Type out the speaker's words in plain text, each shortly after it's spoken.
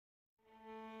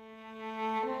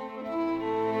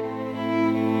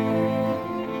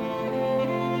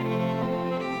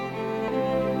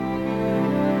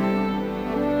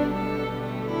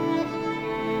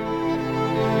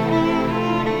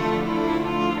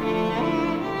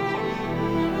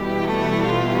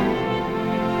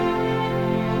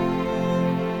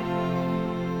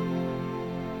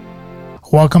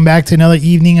Welcome back to another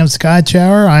evening of Scotch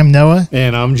Hour. I'm Noah.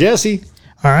 And I'm Jesse.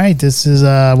 All right, this is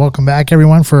welcome back,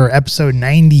 everyone, for episode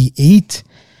 98.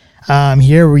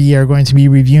 Here we are going to be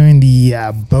reviewing the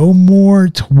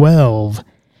Bowmore 12.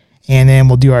 And then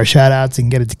we'll do our shout-outs and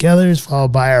get it together,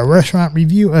 followed by our restaurant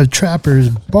review of Trapper's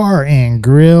Bar and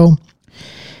Grill.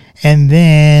 And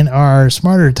then our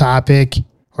smarter topic,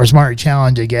 or smarter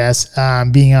challenge, I guess,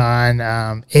 being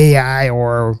on AI,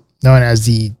 or known as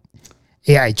the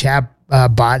AI chat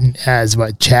bot, as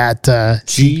what, chat?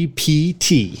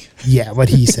 GPT. Yeah, what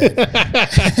he said.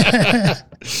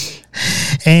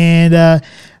 And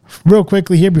real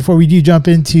quickly here, before we do jump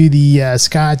into the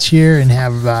Scotch here and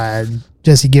have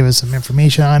Jesse give us some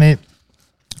information on it,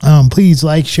 please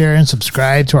like, share, and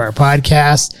subscribe to our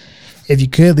podcast. If you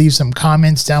could, leave some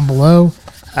comments down below.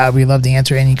 We'd love to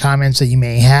answer any comments that you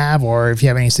may have, or if you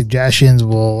have any suggestions,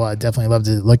 we'll definitely love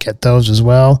to look at those as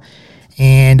well.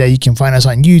 And you can find us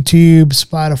on YouTube,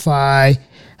 Spotify,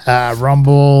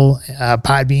 Rumble,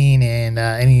 Podbean, and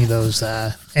any of those,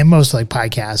 and most like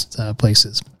podcast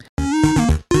places.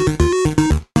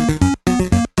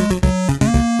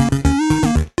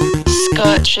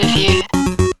 Scotch review.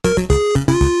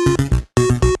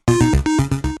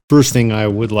 First thing I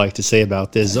would like to say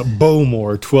about this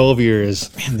Bowmore 12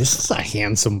 years, man, this is a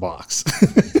handsome box.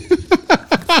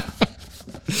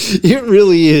 It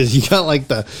really is. You got like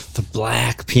the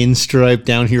black pinstripe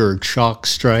down here, or chalk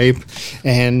stripe,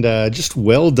 and just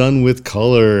well done with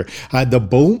color. The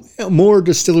Bowmore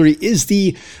distillery is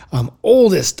the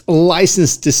oldest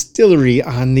licensed distillery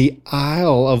on the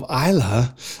Isle of Islay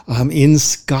in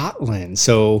Scotland.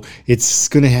 So it's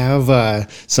going to have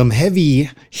some heavy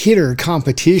hitter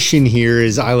competition here,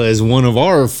 as Islay is one of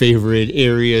our favorite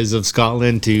areas of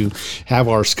Scotland to have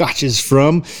our scotches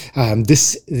from.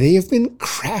 They have been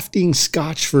crafting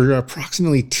scotch for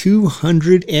approximately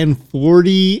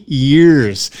 240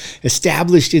 years,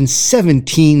 established in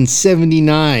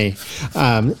 1779.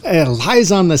 It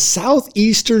lies on the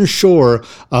southeastern shore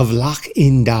of Loch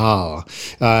Indal.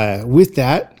 With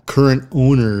that, current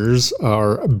owners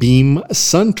are Beam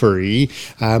Suntory,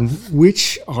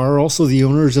 which are also the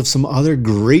owners of some other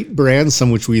great brands,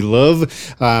 some which we love,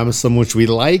 some which we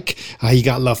like. You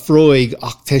got Lafroig,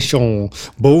 Octechon,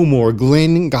 Bowmore,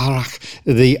 Glengarach,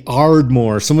 the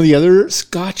Ardmore, some of the other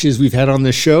scotches we've had on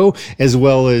the show, as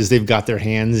well as they've got their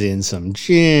hands in some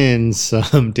gin,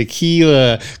 some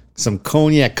tequila, some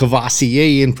cognac,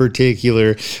 Cavassier in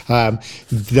particular.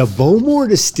 The Bowmore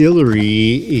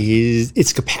distillery,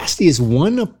 its capacity is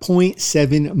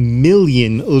 1.7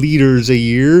 million liters a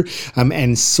year,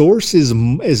 and sources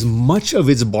as much of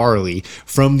its barley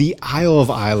from the Isle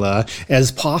of Islay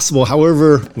as possible.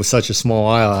 However, with such a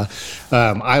small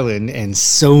island and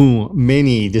so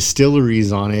many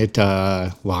distilleries on it,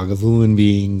 Lagavulin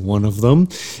being one of them,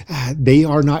 they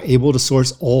are not able to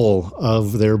source all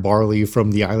of their barley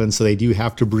from the island. So they do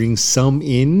have to bring some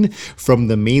in from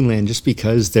the mainland, just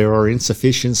because there are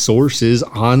insufficient sources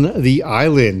on the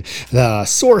island. The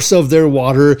source of their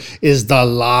water is the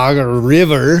Lager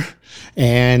River,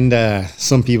 and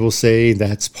some people say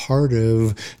that's part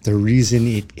of the reason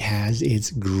it has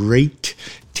its great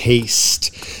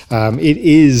taste. It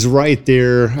is right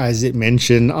there, as it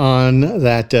mentioned, on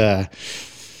that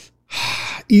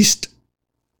east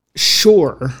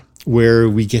shore, where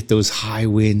we get those high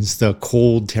winds, the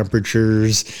cold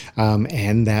temperatures,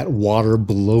 and that water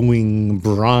blowing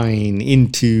brine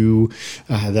into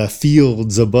the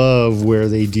fields above, where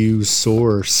they do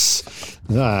source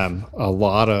a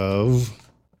lot of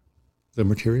the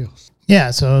materials. Yeah,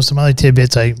 so some other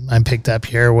tidbits I picked up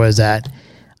here was that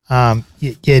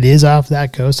it is off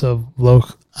that coast of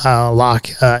Loch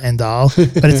Indal,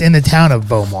 but it's in the town of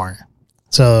Bowmore.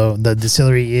 So the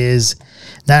distillery is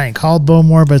not only called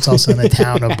Bowmore, but it's also in the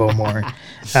town of Bowmore.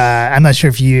 I'm not sure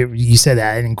if you said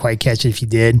that. I didn't quite catch it if you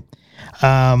did.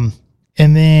 And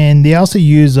then they also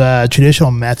use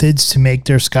traditional methods to make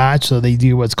their scotch. So they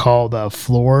do what's called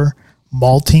floor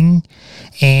malting.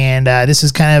 And this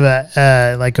is kind of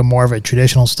a more of a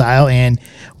traditional style. And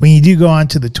when you do go on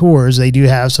to the tours, they do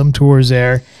have some tours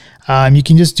there. You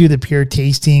can just do the pure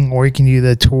tasting, or you can do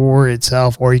the tour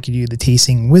itself, or you can do the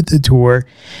tasting with the tour.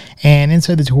 And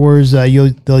inside the tours,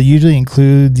 they'll usually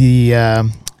include the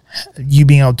you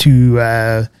being able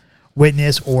to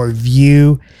witness or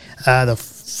view the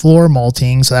floor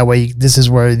malting. So that way, this is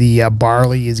where the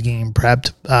barley is getting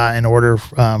prepped in order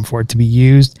for it to be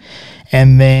used.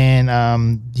 And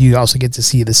then you also get to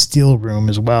see the still room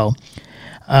as well.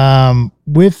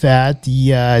 With that,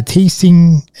 the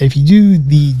tasting, if you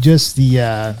do just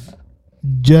the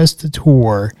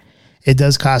tour, it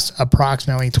does cost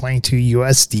approximately $22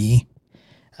 USD.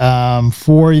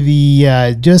 for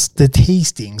the just the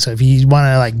tasting. So if you want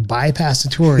to like bypass the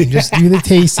tour and just do the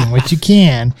tasting, which you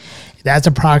can, that's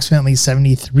approximately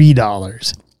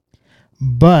 $73.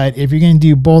 But if you're going to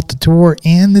do both the tour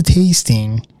and the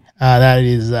tasting, that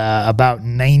is about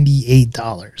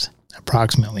 $98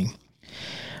 approximately.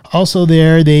 Also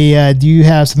there, they do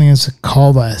have something that's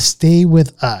called Stay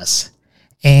With Us.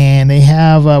 And they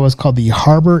have what's called the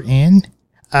Harbor Inn,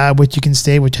 which you can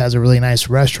stay, which has a really nice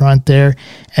restaurant there.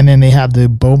 And then they have the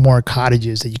Bowmore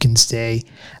cottages that you can stay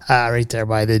right there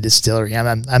by the distillery.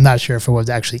 I'm not sure if it was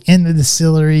actually in the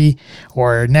distillery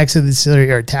or next to the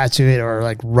distillery or attached to it or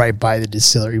like right by the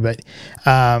distillery. But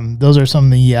those are some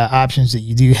of the options that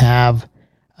you do have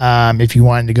if you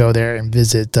wanted to go there and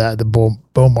visit the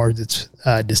Bowmore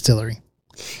distillery.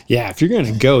 Yeah, if you're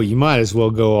going to go, you might as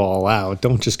well go all out.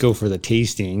 Don't just go for the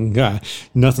tasting.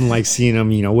 Nothing like seeing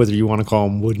them, whether you want to call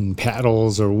them wooden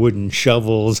paddles or wooden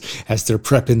shovels as they're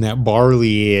prepping that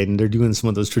barley and they're doing some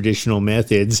of those traditional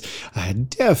methods.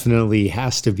 Definitely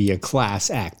has to be a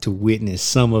class act to witness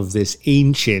some of this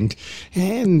ancient,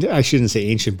 and I shouldn't say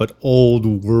ancient, but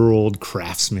old world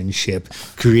craftsmanship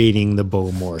creating the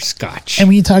Bowmore Scotch. And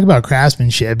when you talk about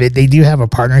craftsmanship, they do have a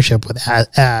partnership with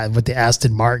the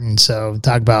Aston Martin, so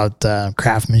talk about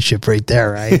craftsmanship right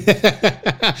there, right?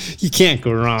 You can't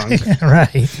go wrong.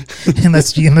 Right.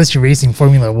 Unless you're racing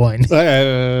Formula One.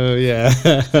 Yeah.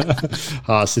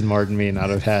 Aston Martin may not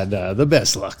have had the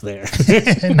best luck there.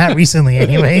 Not recently,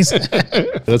 anyways.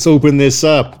 Let's open this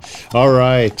up. All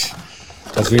right.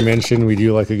 As we mentioned, we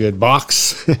do like a good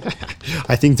box.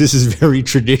 I think this is very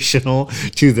traditional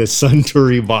to the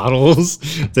Suntory bottles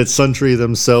that Suntory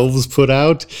themselves put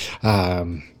out.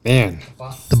 Man,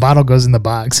 the bottle goes in the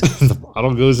box. The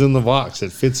bottle goes in the box.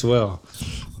 It fits well.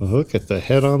 Look at the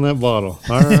head on that bottle.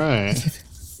 All right.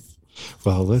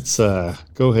 Well, let's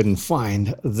go ahead and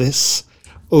find this.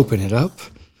 Open it up.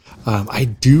 I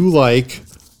do like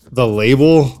the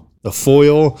label, the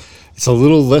foil. It's a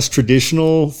little less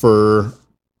traditional for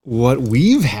what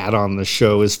we've had on the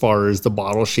show as far as the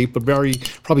bottle shape, but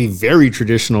probably very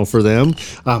traditional for them.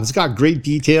 It's got great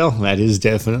detail. That is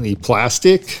definitely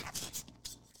plastic.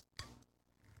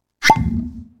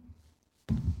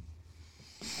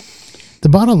 The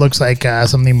bottle looks like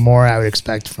something more I would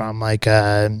expect from like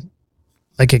a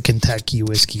Kentucky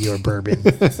whiskey or bourbon.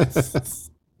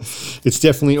 It's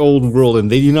definitely old world, and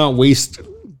they do not waste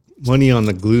money on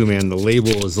the glue, man. The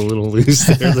label is a little loose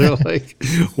there. They're like,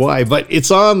 why? But it's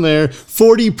on there.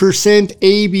 40%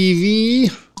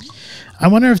 ABV. I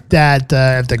wonder if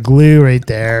the glue right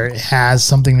there has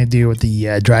something to do with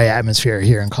the dry atmosphere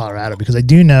here in Colorado, because I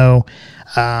do know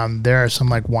there are some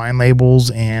like wine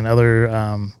labels and other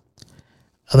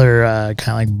kind of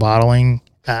like bottling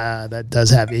that does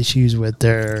have issues with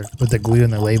the glue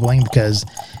and the labeling, because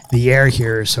the air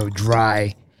here is so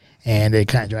dry and it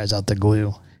kind of dries out the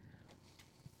glue.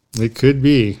 It could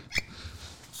be.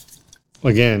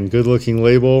 Again, good looking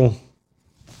label.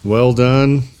 Well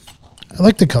done. I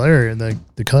like the color,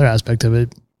 the color aspect of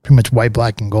it. Pretty much white,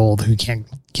 black, and gold. Who can't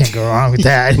go wrong with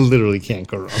that? Literally can't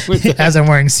go wrong with that. As I'm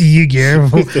wearing CU gear,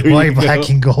 white, black,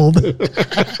 and gold.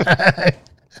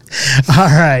 All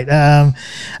right.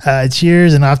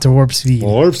 Cheers and off to warp speed.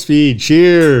 Warp speed.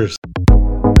 Cheers.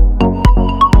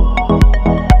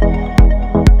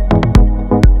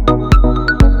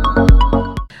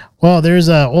 Well, there's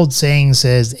an old saying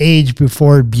says age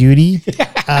before beauty.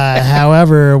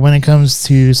 However, when it comes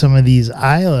to some of these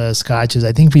Islay scotches,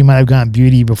 I think we might have gone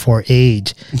beauty before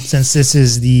age, since this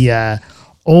is the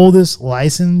oldest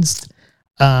licensed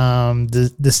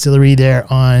distillery there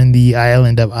on the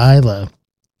island of Islay.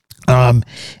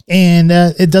 And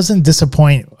it doesn't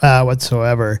disappoint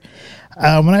whatsoever.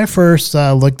 When I first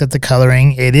looked at the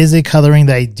coloring, it is a coloring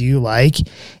that I do like.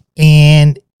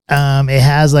 And it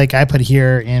has, like I put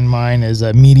here in mine, is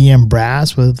a medium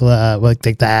brass with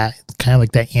like that, kind of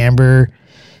like that amber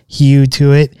hue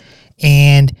to it.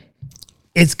 And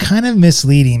it's kind of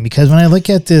misleading, because when I look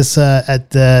at this,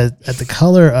 at the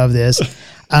color of this,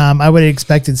 I would have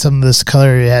expected some of this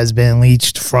color has been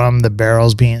leached from the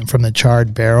barrels, being from the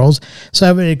charred barrels. So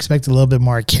I would expect a little bit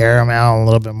more caramel, a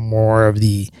little bit more of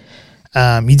the,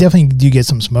 you definitely do get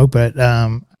some smoke, but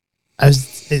I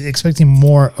was expecting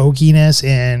more oakiness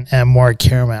and more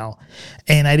caramel,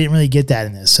 and I didn't really get that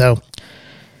in this. So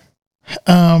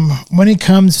when it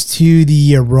comes to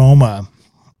the aroma,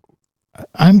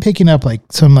 I'm picking up like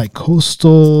some like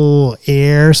coastal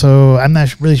air. So I'm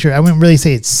not really sure. I wouldn't really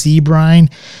say it's sea brine,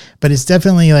 but it's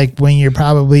definitely like when you're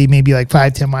probably maybe like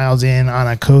 5-10 miles in on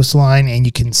a coastline and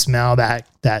you can smell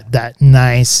that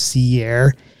nice sea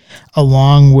air,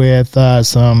 along with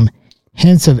some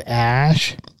hints of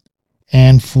ash.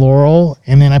 and floral,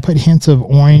 and then I put hints of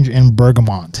orange and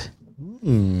bergamot.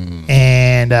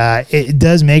 And it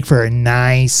does make for a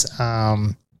nice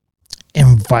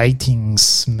inviting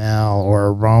smell or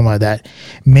aroma that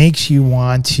makes you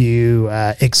want to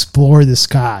explore the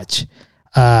Scotch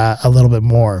a little bit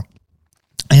more.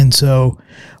 And so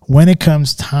when it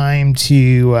comes time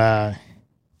to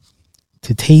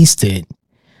taste it,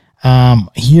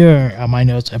 here on my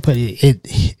notes I put it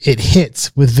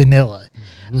hits with vanilla.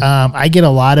 I get a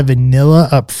lot of vanilla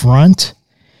up front,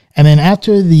 and then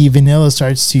after the vanilla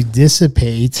starts to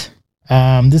dissipate,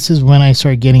 this is when I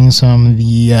start getting some of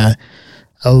the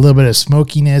a little bit of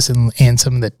smokiness and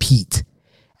some of the peat,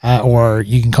 or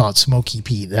you can call it smoky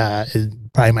peat. It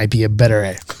probably might be a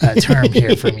better term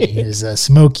here for me, is a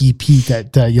smoky peat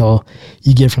that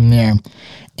you get from there.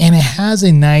 And it has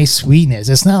a nice sweetness.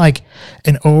 It's not like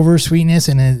an over sweetness,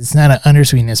 and it's not an under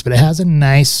sweetness, but it has a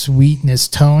nice sweetness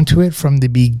tone to it from the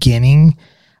beginning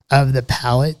of the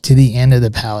palate to the end of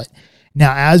the palate.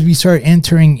 Now, as we start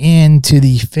entering into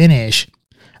the finish,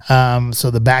 so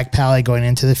the back palate going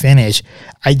into the finish,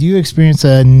 I do experience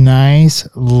a nice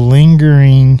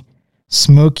lingering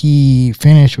smoky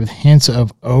finish with hints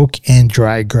of oak and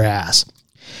dry grass.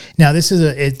 Now, this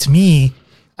is to me,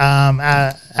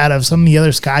 out of some of the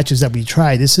other scotches that we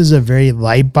tried, this is a very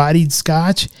light-bodied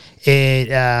scotch. It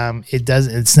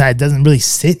doesn't really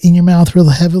sit in your mouth real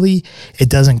heavily. It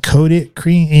doesn't coat it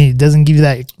cream. It doesn't give you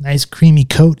that nice creamy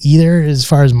coat either, as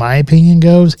far as my opinion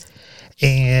goes.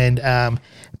 And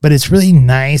but it's really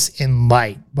nice and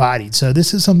light-bodied. So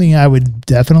this is something I would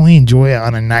definitely enjoy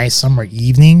on a nice summer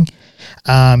evening.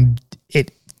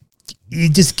 It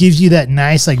just gives you that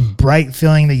nice, like, bright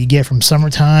feeling that you get from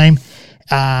summertime.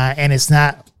 And it's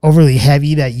not overly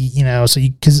heavy that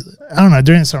because I don't know,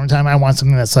 during the summertime I want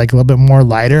something that's like a little bit more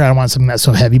lighter. I don't want something that's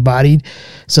so heavy bodied.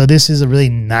 So this is a really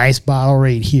nice bottle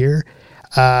right here,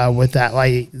 with that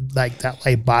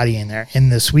light body in there,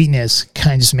 and the sweetness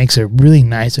kind of just makes it really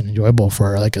nice and enjoyable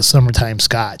for like a summertime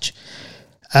scotch.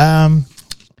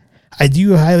 I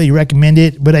do highly recommend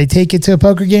it. Would I take it to a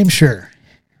poker game? Sure.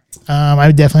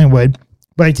 I definitely would,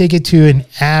 but I take it to an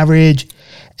average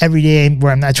every day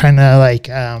where I'm not trying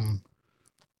to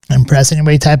impress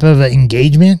anybody type of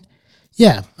engagement.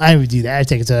 Yeah, I would do that. I'd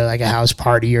take it to like a house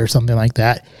party or something like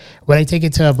that. Would I take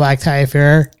it to a black tie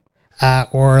affair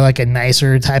or like a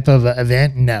nicer type of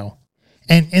event? No.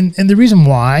 And the reason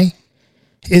why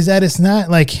is that it's not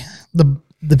like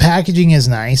the packaging is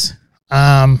nice.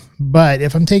 But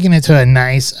if I'm taking it to a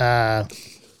nice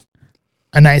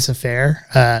affair,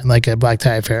 like a black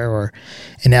tie affair or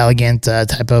an elegant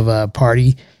type of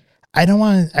party, I don't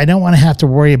want to have to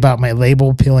worry about my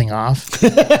label peeling off.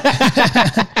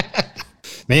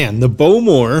 Man, the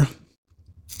Bowmore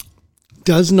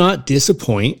does not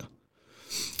disappoint.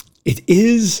 It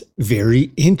is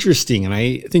very interesting, and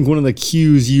I think one of the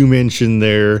cues you mentioned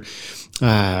there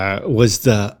was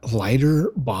the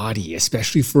lighter body,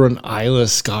 especially for an Islay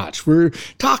Scotch. We're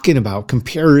talking about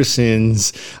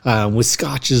comparisons with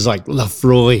Scotches like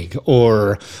Laphroaig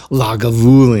or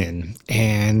Lagavulin,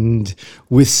 and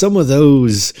with some of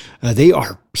those, they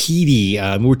are peaty.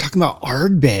 We're talking about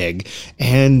Ardbeg,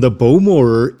 and the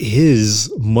Bowmore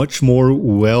is much more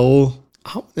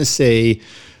I want to say,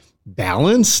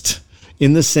 balanced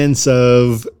in the sense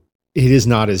of it is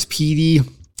not as peaty.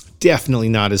 Definitely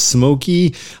not as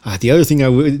smoky. The other thing I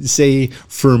would say,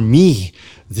 for me,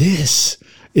 this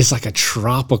is like a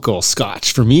tropical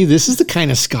scotch. For me, this is the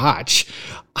kind of scotch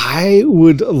I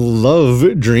would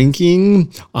love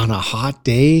drinking on a hot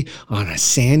day on a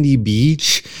sandy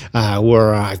beach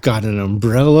where I've got an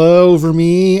umbrella over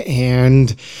me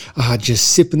and just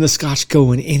sipping the scotch,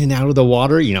 going in and out of the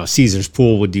water. You know, Caesar's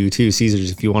Pool would do too.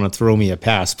 Caesar's, if you want to throw me a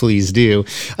pass, please do.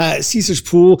 Caesar's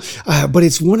Pool. But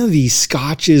it's one of these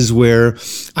scotches where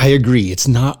I agree, it's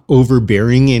not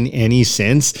overbearing in any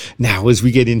sense. Now, as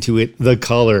we get into it, the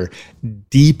color,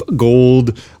 deep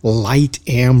gold, light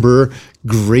amber,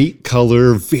 great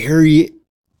color, very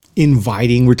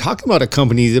inviting. We're talking about a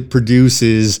company that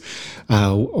produces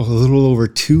a little over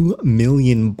 2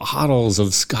 million bottles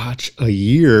of scotch a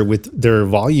year with their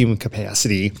volume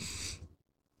capacity.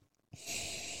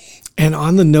 And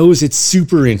on the nose, it's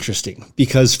super interesting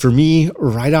because for me,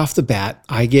 right off the bat,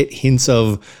 I get hints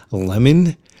of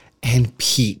lemon and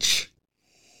peach.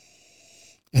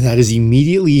 And that is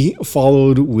immediately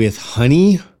followed with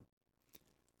honey,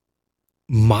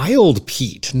 mild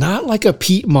peat, not like a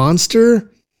peat monster,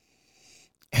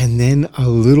 and then a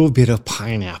little bit of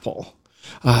pineapple.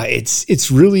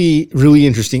 It's really, really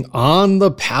interesting. On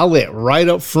the palate, right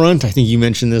up front, I think you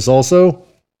mentioned this also.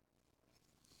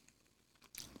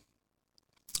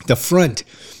 The front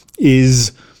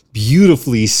is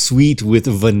beautifully sweet with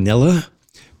vanilla,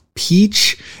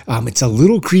 peach. It's a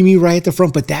little creamy right at the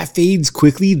front, but that fades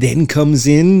quickly. Then comes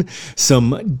in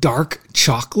some dark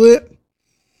chocolate.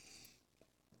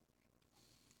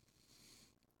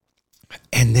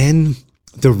 And then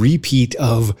the repeat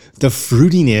of the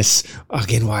fruitiness.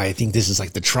 Again, why I think this is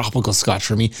like the tropical Scotch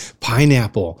for me.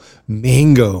 Pineapple,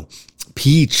 mango,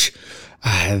 peach.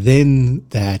 Then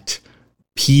that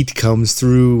peat comes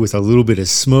through with a little bit of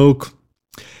smoke.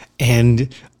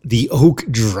 And the oak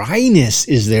dryness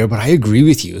is there, but I agree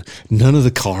with you. None of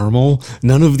the caramel,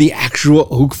 none of the actual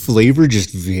oak flavor,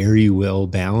 just very well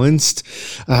balanced.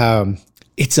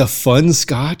 It's a fun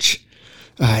Scotch.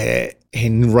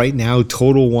 And right now,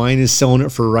 Total Wine is selling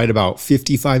it for right about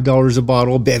 $55 a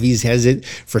bottle. Bevy's has it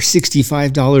for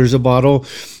 $65 a bottle.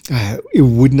 It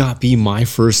would not be my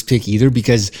first pick either,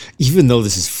 because even though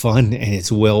this is fun and it's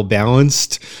well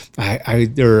balanced,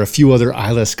 there are a few other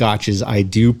Islay Scotches I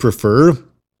do prefer.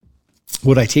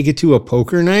 Would I take it to a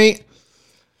poker night?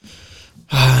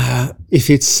 If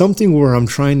it's something where I'm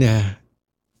trying to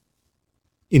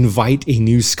invite a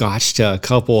new Scotch to a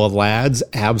couple of lads,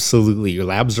 absolutely. Your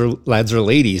lads or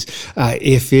ladies.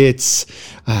 If it's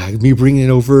me bringing it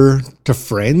over to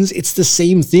friends, it's the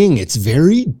same thing. It's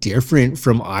very different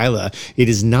from Islay. It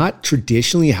is not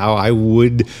traditionally how I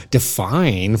would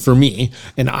define, for me,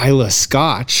 an Islay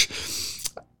Scotch.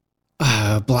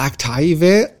 Black tie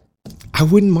event, I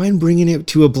wouldn't mind bringing it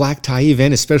to a black tie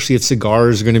event, especially if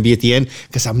cigars are going to be at the end,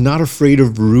 because I'm not afraid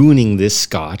of ruining this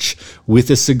Scotch with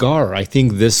a cigar. I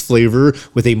think this flavor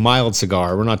with a mild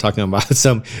cigar, we're not talking about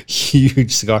some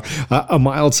huge cigar, a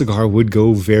mild cigar would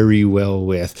go very well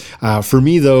with. For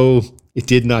me, though, it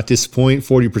did not disappoint.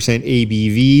 40%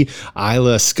 ABV,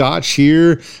 Islay Scotch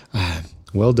here.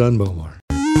 Well done, Bowmore.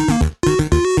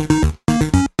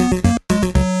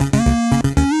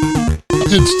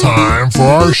 It's time for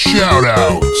our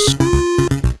shout-outs. Do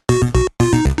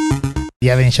you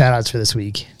have any shout-outs for this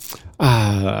week?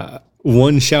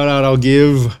 One shout-out I'll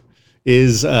give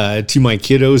is to my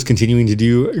kiddos continuing to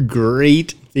do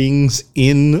great things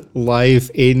in life.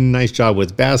 Aiden, nice job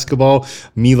with basketball.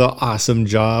 Mila, awesome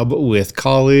job with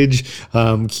college.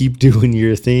 Keep doing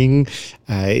your thing.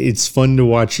 It's fun to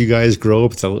watch you guys grow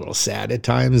up. It's a little sad at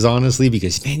times, honestly,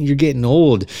 because, man, you're getting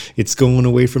old. It's going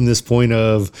away from this point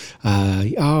of,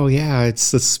 let's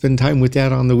spend time with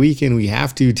dad on the weekend. We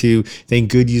have to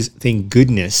thank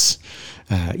goodness.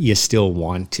 You still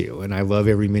want to. And I love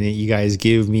every minute you guys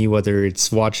give me, whether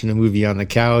it's watching a movie on the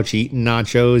couch, eating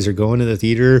nachos, or going to the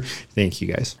theater. Thank you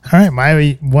guys. All right.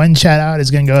 My one shout out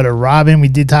is going to go to Robin. We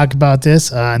did talk about this.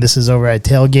 This is over at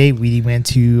Tailgate. We went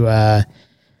to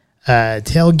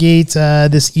Tailgate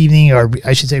this evening, or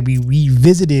I should say we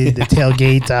revisited the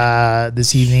Tailgate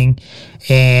this evening.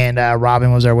 And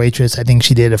Robin was our waitress. I think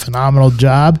she did a phenomenal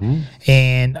job.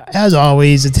 And as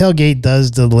always, the Tailgate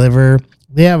does deliver.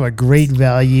 They have a great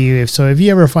value. If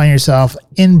you ever find yourself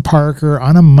in Parker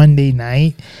on a Monday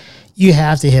night, you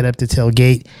have to hit up the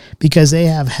Tailgate because they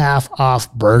have half off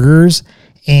burgers.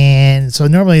 And so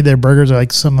normally their burgers are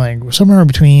like somewhere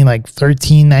between like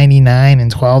 $13.99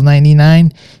 and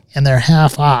 $12.99, and they're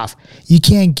half off. You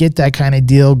can't get that kind of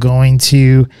deal going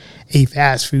to a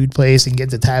fast food place and get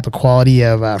the type of quality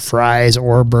of fries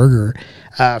or burger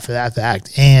for that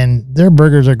fact. And their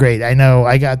burgers are great. I know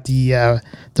I got the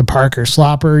Parker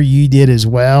Slopper. You did as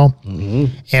well.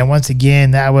 Mm-hmm. And once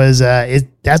again, that was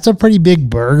that's a pretty big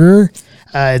burger.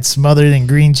 It's smothered in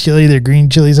green chili. Their green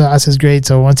chili sauce is great.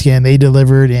 So once again, they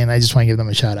delivered, and I just want to give them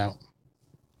a shout out.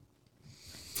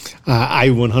 I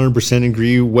 100%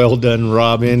 agree. Well done,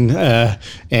 Robin.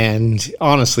 And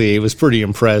honestly, it was pretty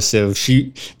impressive.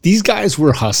 These guys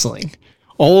were hustling.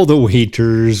 All the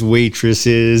waiters,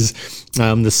 waitresses,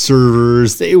 the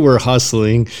servers, they were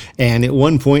hustling. And at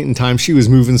one point in time, she was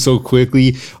moving so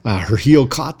quickly, her heel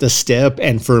caught the step.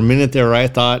 And for a minute there, I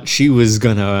thought she was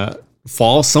going to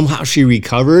fall. Somehow she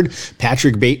recovered. Tom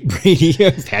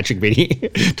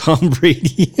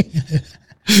Brady.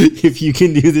 If you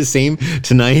can do the same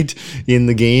tonight in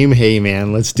the game, hey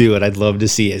man, let's do it. I'd love to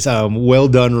see it. Well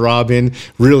done, Robin.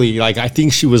 Really, I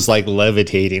think she was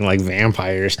levitating, like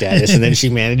vampire status, and then she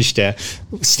managed to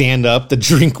stand up. The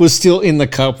drink was still in the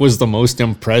cup, was the most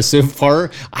impressive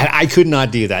part. I could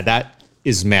not do that. That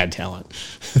is mad talent.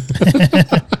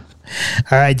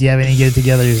 All right, do you have any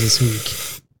get-togethers this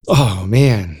week? Oh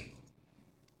man.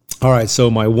 All right,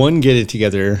 so my one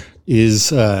get-it-together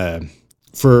is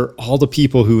for all the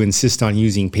people who insist on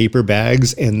using paper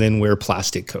bags and then wear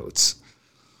plastic coats.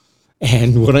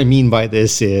 And what I mean by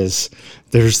this is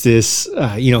there's this,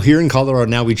 here in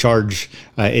Colorado now we charge,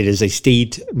 it is a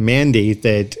state mandate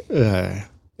that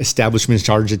establishments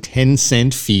charge a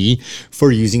 10-cent fee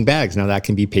for using bags. Now, that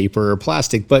can be paper or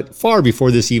plastic, but far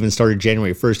before this even started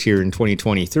January 1st here in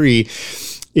 2023,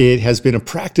 it has been a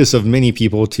practice of many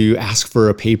people to ask for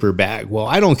a paper bag. Well,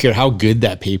 I don't care how good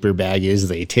that paper bag is.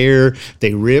 They tear,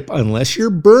 they rip, unless you're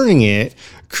burning it,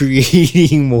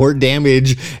 creating more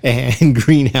damage and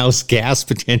greenhouse gas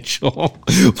potential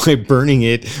by burning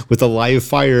it with a live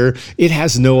fire. It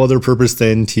has no other purpose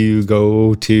than to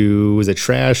go to the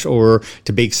trash or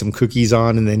to bake some cookies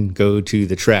on and then go to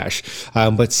the trash.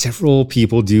 But several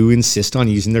people do insist on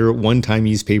using their one-time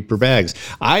use paper bags.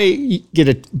 I get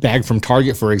a bag from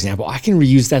Target, for example. I can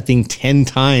reuse that thing 10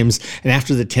 times. And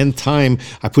after the 10th time,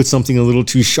 I put something a little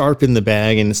too sharp in the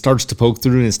bag and it starts to poke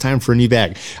through and it's time for a new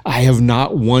bag. I have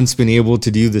not once been able to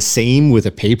do the same with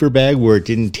a paper bag where it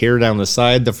didn't tear down the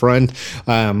side, the front.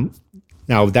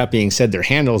 Now, that being said, their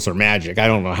handles are magic. I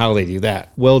don't know how they do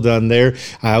that. Well done there.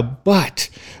 But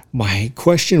my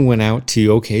question went out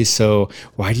to, okay, so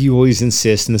why do you always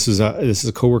insist, and this is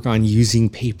a coworker, on using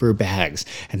paper bags?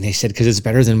 And they said, because it's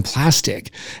better than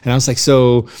plastic. And I was like,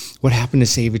 so what happened to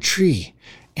Save a Tree?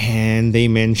 And they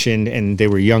mentioned, and they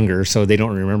were younger, so they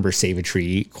don't remember Save a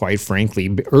Tree. Quite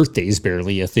frankly, Earth Day is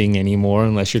barely a thing anymore,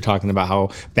 unless you're talking about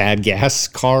how bad gas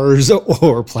cars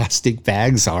or plastic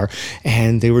bags are.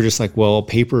 And they were just like, well,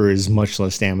 paper is much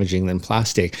less damaging than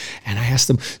plastic. And I asked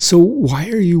them, so why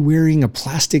are you wearing a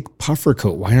plastic puffer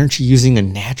coat? Why aren't you using a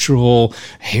natural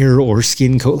hair or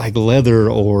skin coat like leather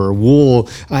or wool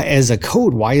as a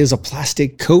coat? Why is a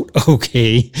plastic coat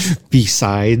okay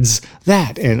besides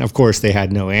that? And of course, they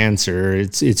had no answer.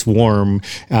 It's warm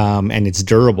and it's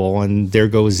durable, and there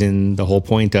goes in the whole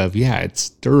point of, yeah, it's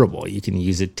durable. You can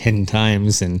use it 10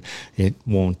 times and it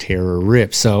won't tear or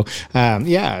rip. So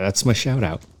yeah, that's my shout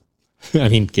out. I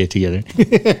mean, get together.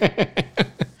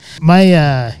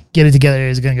 My get it together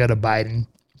is going to go to Biden.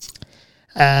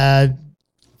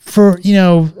 For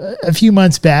a few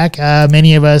months back,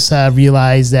 many of us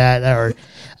realized that, or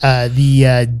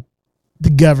the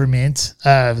government,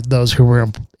 those who were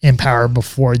in power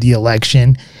before the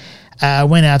election,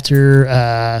 went after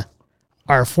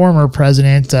our former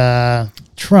president,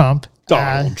 Trump.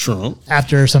 Donald Trump.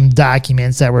 After some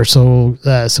documents that were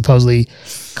supposedly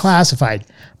classified.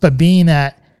 But being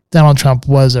that Donald Trump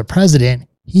was a president,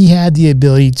 he had the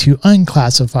ability to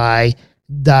unclassify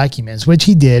documents, which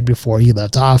he did before he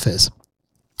left office.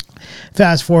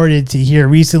 Fast forwarded to here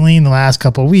recently, in the last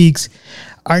couple of weeks,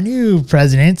 our new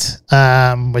president,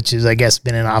 which is, I guess,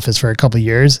 been in office for a couple of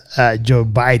years, Joe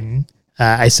Biden.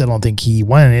 I still don't think he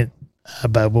won it,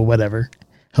 but well, whatever.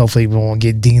 Hopefully we won't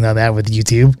get dinged on that with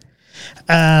YouTube.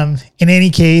 In any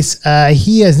case,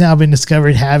 he has now been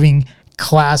discovered having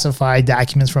classified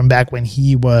documents from back when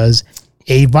he was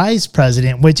a vice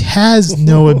president, which has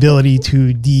no ability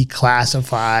to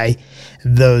declassify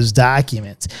those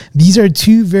documents. These are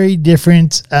two very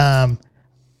different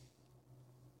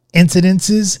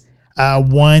incidences.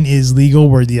 One is legal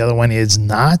where the other one is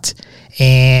not.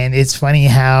 And it's funny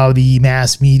how the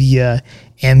mass media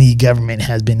and the government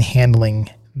has been handling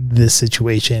this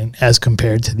situation as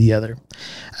compared to the other.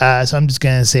 So I'm just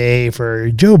going to say for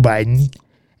Joe Biden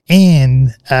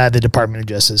and the Department of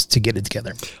Justice to get it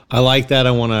together. I like that.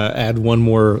 I want to add one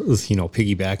more,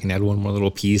 piggyback and add one more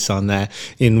little piece on that.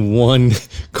 In one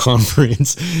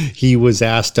conference, he was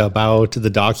asked about the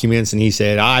documents and he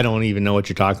said, I don't even know what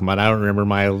you're talking about. I don't remember.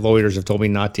 My lawyers have told me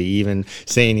not to even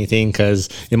say anything because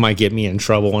it might get me in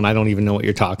trouble and I don't even know what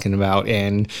you're talking about.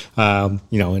 And,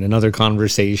 in another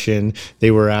conversation,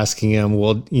 they were asking him,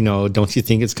 well, don't you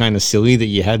think it's kind of silly that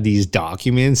you had these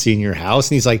documents in your house?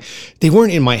 And he's like, they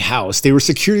weren't in my house. They were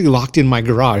securely locked in my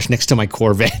garage next to my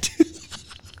Corvette.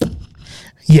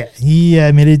 Yeah, he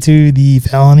admitted to the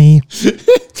felony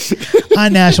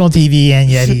on national TV, and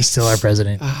yet he's still our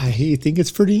president. I think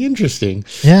it's pretty interesting.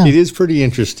 Yeah. It is pretty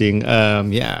interesting.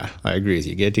 Yeah, I agree with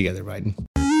you. Get it together, Biden.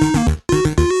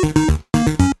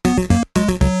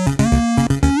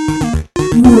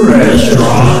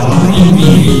 Restaurant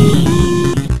review.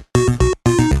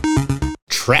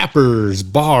 Trappers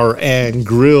Bar and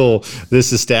Grill.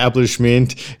 This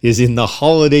establishment is in the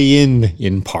Holiday Inn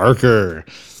in Parker.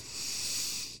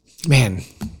 Man,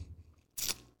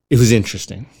 it was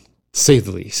interesting, to say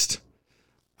the least.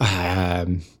 Yeah.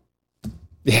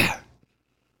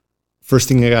 First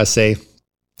thing I gotta say,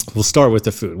 we'll start with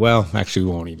the food. Well, actually,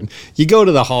 we won't even. You go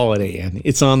to the Holiday Inn.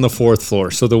 It's on the 4th floor.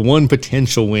 So the one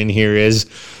potential win here is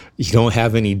You don't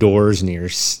have any doors near,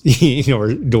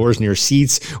 or doors near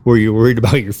seats where you're worried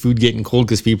about your food getting cold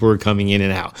because people are coming in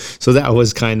and out. So that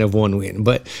was kind of one win,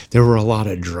 but there were a lot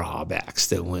of drawbacks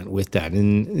that went with that.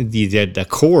 And the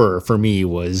decor for me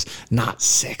was not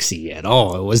sexy at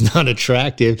all. It was not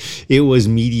attractive. It was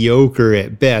mediocre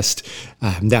at best.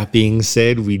 That being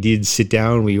said, we did sit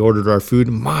down, we ordered our food.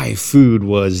 My food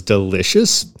was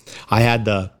delicious. I had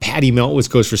the patty melt, which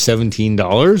goes for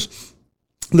 $17.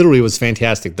 Literally, it was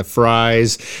fantastic. The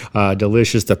fries,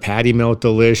 delicious. The patty melt,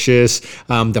 delicious.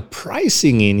 The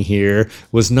pricing in here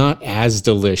was not as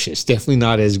delicious. Definitely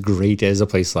not as great as a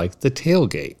place like the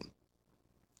Tailgate.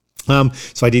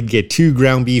 So I did get 2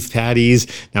 ground beef patties.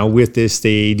 Now with this,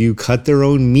 they do cut their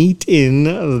own meat in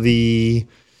the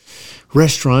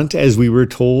restaurant, as we were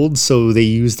told. So they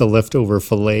use the leftover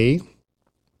filet.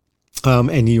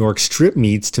 And New York strip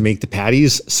meats to make the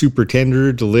patties super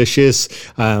tender, delicious.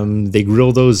 They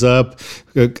grill those up,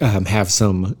 have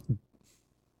some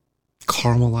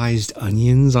caramelized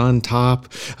onions on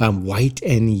top, white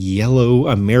and yellow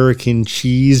American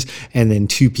cheese, and then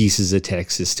 2 pieces of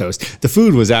Texas toast. The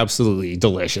food was absolutely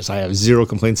delicious. I have 0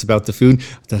 complaints about the food.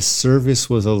 The service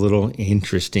was a little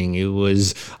interesting. It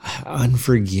was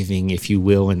unforgiving, if you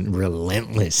will, and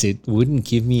relentless. It wouldn't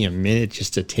give me a minute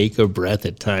just to take a breath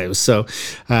at times. So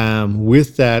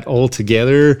with that all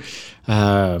together,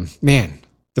 man,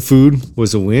 the food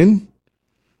was a win.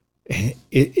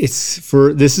 This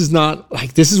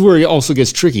is where it also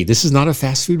gets tricky. This is not a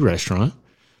fast food restaurant.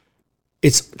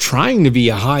 It's trying to be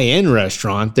a high-end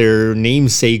restaurant. Their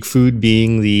namesake food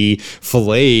being the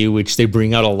filet, which they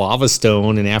bring out a lava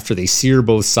stone, and after they sear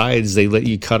both sides, they let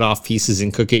you cut off pieces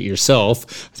and cook it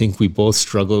yourself. I think we both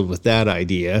struggled with that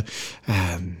idea.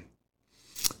 The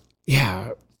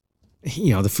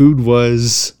food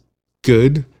was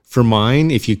good. For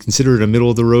mine, if you consider it a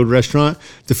middle-of-the-road restaurant,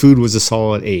 the food was a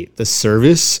solid 8. The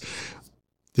service,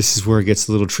 this is where it gets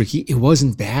a little tricky. It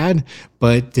wasn't bad,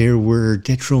 but there were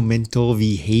detrimental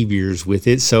behaviors with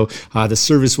it. So the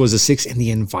service was a 6, and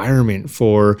the environment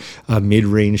for a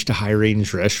mid-range to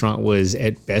high-range restaurant was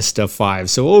at best a 5.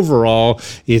 So overall,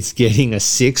 it's getting a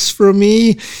 6 from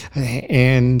me.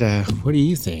 And what do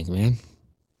you think, man?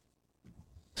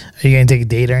 Are you going to take a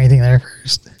date or anything there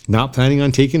first? Not planning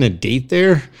on taking a date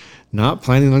there. Not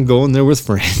planning on going there with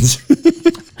friends.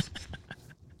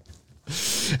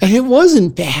 And it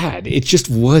wasn't bad. It just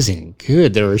wasn't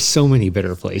good. There were so many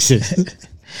better places.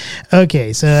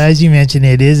 Okay, so as you mentioned,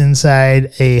 it is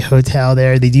inside a hotel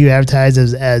there. They do advertise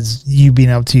as you being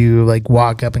able to like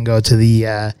walk up and go to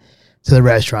the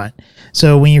restaurant.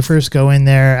 So when you first go in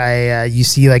there, you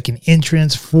see like an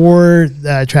entrance for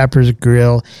Trapper's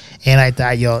Grill, and I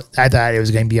thought it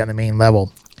was going to be on the main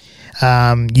level.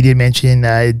 You did mention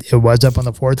it was up on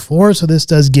the 4th floor, so this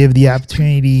does give the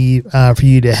opportunity for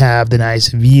you to have the nice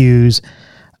views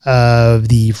of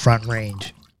the Front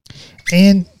Range,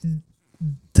 and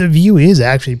the view is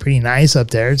actually pretty nice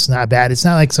up there. It's not bad. It's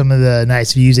not like some of the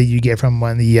nice views that you get from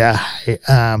one of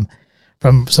the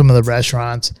from some of the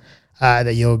restaurants.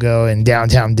 That you'll go in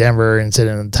downtown Denver and sit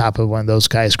on the top of one of those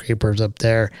skyscrapers up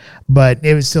there. But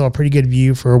it was still a pretty good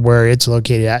view for where it's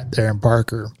located at there in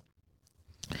Parker.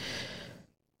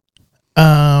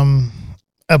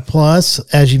 A plus,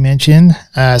 as you mentioned,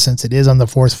 since it is on the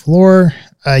 4th floor,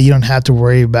 you don't have to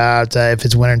worry about if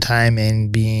it's wintertime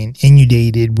and being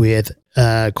inundated with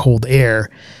cold air.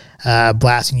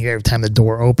 Blasting you every time the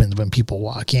door opens when people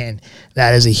walk in.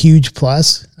 That is a huge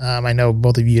plus. I know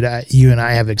both of you and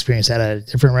I have experienced that at a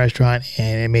different restaurant,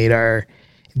 and it made our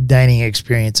dining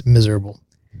experience miserable.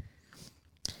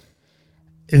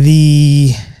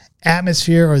 The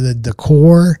atmosphere or the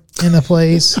decor in the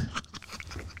place,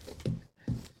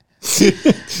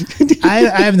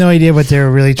 I have no idea what they're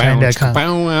really trying to accomplish.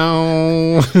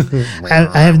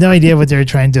 I have no idea what they're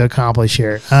trying to accomplish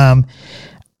here.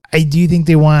 I do think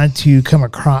they wanted to come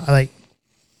across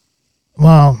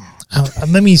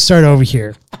let me start over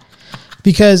here,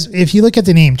 because if you look at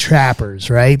the name Trappers,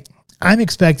 right? I'm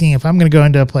expecting, if I'm going to go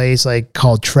into a place like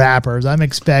called Trappers, I'm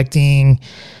expecting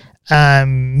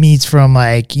meats from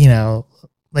like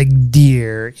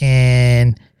deer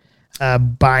and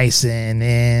bison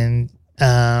and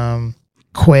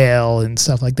quail and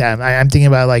stuff like that. I'm thinking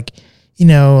about like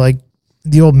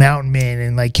the old mountain men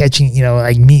and like catching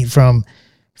like meat from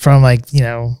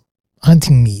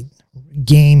hunting meat,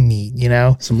 game meat,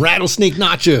 Some rattlesnake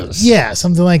nachos. Yeah,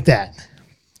 something like that.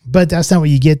 But that's not what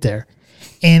you get there.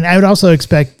 And I would also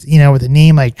expect, with a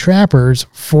name like Trappers,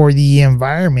 for the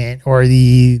environment or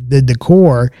the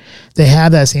decor, they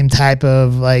have that same type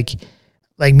of like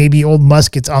maybe old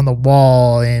muskets on the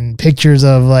wall and pictures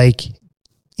of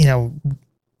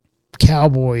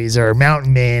cowboys or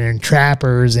mountain men and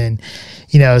trappers and,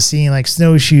 seeing like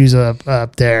snowshoes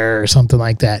up there or something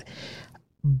like that.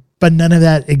 But none of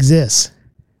that exists.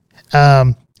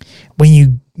 When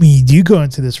you do go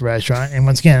into this restaurant, and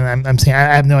once again, I'm saying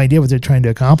I have no idea what they're trying to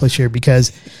accomplish here,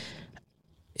 because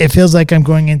it feels like I'm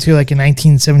going into like a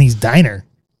 1970s diner.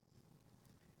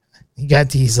 You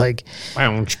got these like,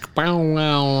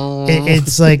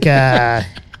 it's like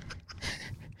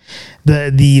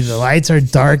the lights are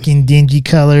dark and dingy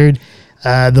colored.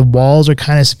 The walls are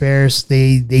kind of sparse.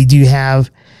 They do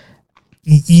have,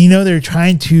 they're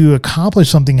trying to accomplish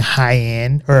something high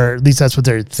end, or at least that's what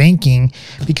they're thinking,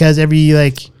 because every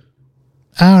a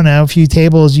few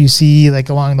tables you see like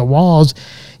along the walls,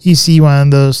 you see one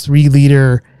of those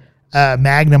 3-liter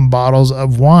Magnum bottles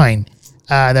of wine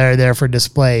that are there for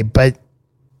display, but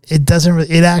it doesn't.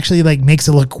 It actually like makes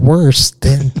it look worse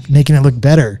than making it look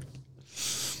better.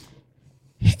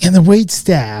 And the wait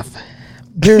staff,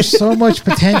 there's so much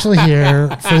potential here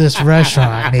for this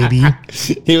restaurant. Maybe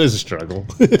it was a struggle,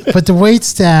 but the wait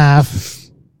staff,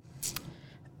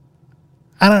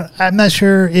 I'm not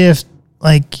sure if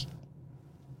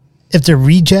they're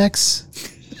rejects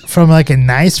from like a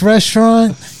nice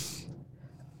restaurant.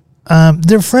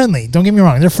 They're friendly. Don't get me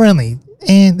wrong. They're friendly,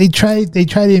 and they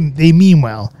mean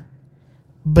well,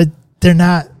 but they're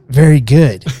not very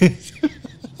good.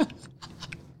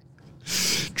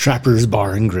 Trapper's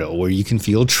Bar and Grill, where you can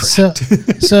feel trapped.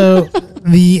 So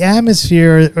the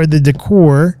atmosphere or the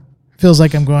decor feels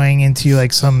like I'm going into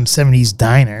like some 70s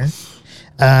diner.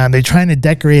 They're trying to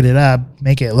decorate it up,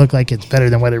 make it look like it's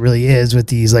better than what it really is, with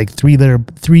these like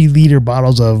 3-liter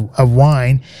bottles of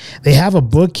wine. They have a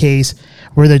bookcase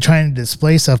where they're trying to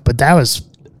display stuff, but that was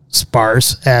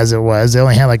sparse as it was. They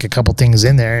only had like a couple things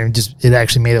in there, and it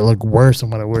actually made it look worse than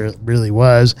what it really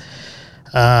was.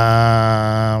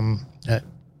 But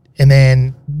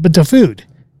the food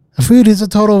is a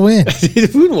total win. The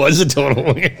food was a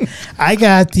total win. I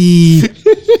got the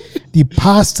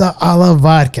pasta alla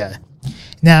vodka.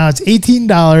 Now it's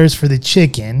 $18 for the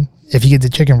chicken if you get the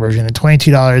chicken version, and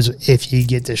 $22 if you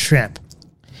get the shrimp.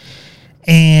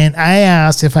 And I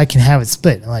asked if I can have it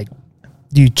split, like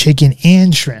do chicken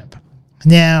and shrimp.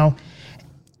 Now,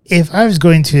 if I was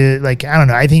going to, I don't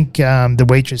know, I think the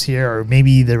waitress here, or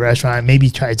maybe the restaurant,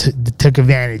 took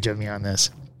advantage of me on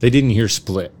this. They didn't hear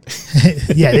split.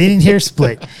 Yeah, they didn't hear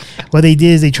split. What they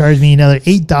did is they charged me another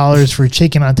 $8 for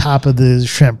chicken on top of the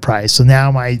shrimp price. So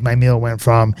now my meal went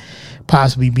from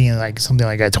possibly being like something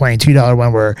like a $22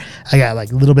 one, where I got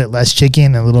like a little bit less chicken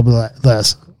and a little bit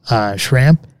less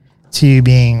shrimp, to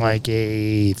being like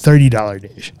a $30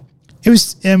 dish. It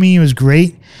was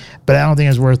great, but I don't think it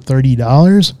was worth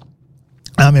 $30.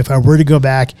 If I were to go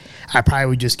back, I probably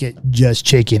would just get just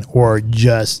chicken or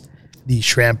just the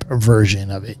shrimp version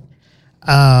of it.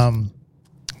 I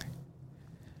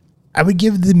would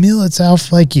give the meal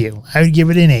itself like you. I would give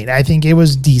it an 8. I think it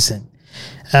was decent.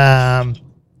 The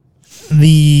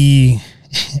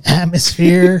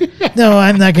atmosphere, no,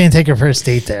 I'm not going to take a first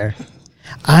date there.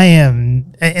 I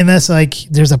am, unless like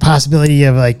there's a possibility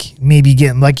of like maybe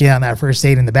getting lucky on that first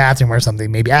date in the bathroom or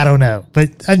something. Maybe, I don't know, but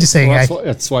I'm just saying. Well,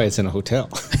 that's why it's in a hotel.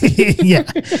 Yeah,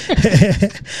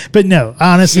 but no,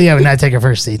 honestly, I would not take a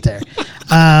first date there.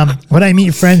 Would I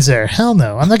meet friends there? Hell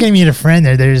no, I'm not going to meet a friend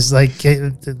there. There's like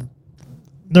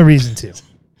no reason to.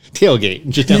 Tailgate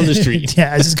just down the street.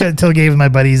 Yeah, I just go to tailgate with my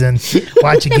buddies and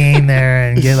watch a game there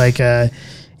and get like a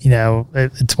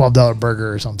 $12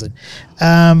 burger or something.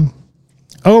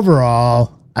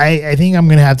 Overall, I think I'm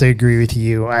going to have to agree with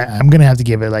you. I'm going to have to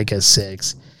give it like a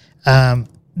 6.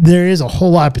 There is a whole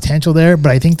lot of potential there,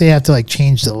 but I think they have to like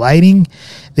change the lighting.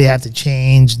 They have to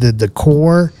change the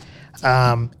decor.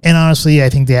 And honestly, I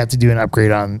think they have to do an upgrade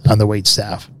on the wait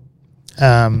staff.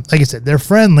 Like I said, they're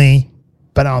friendly,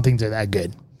 but I don't think they're that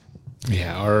good.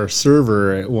 Yeah, our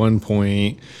server at one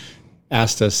point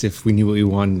asked us if we knew what we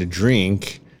wanted to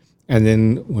drink. And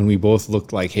then when we both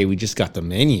looked like, hey, we just got the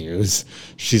menus,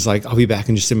 she's like, I'll be back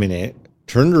in just a minute.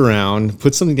 Turned around,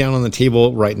 put something down on the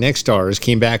table right next to ours,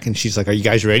 came back, and she's like, are you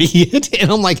guys ready yet?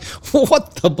 And I'm like,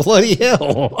 what the bloody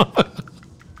hell?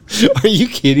 Are you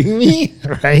kidding me?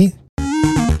 Right?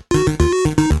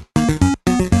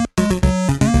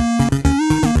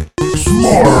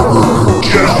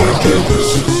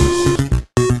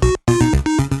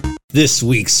 This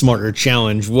week's Smarter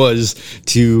Challenge was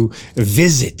to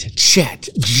visit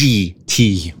ChatGTP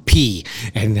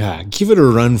and give it a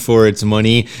run for its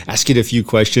money, ask it a few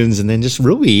questions, and then just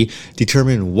really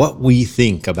determine what we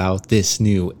think about this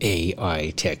new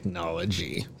AI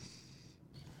technology.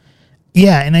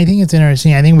 Yeah, and I think it's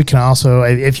interesting. I think we can also,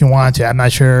 if you want to, I'm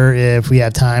not sure if we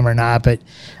have time or not, but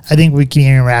I think we can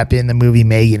even wrap in the movie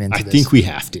M3gan into I this. think we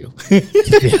have to.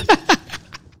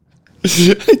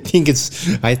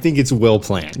 I think it's well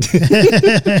planned.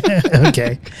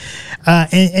 Okay.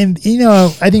 And you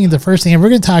know, I think the first thing, if we're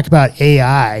going to talk about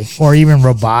AI or even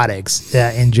robotics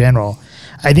in general,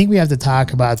 I think we have to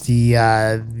talk about the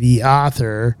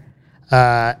author,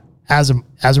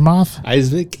 Asimov.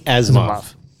 Isaac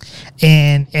Asimov.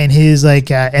 And his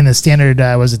and the standard,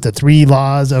 was it the 3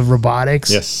 laws of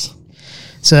robotics? Yes.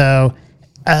 So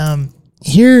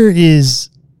here is,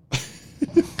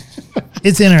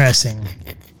 it's interesting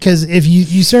because if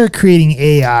you start creating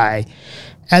AI,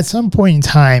 at some point in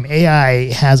time,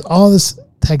 AI has all this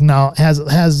technology,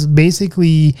 has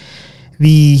basically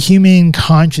the human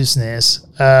consciousness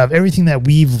of everything that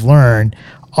we've learned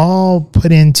all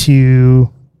put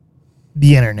into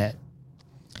the internet.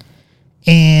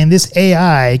 And this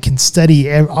AI can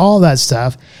study all that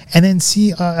stuff and then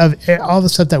see all the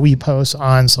stuff that we post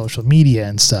on social media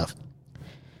and stuff.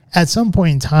 At some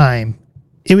point in time,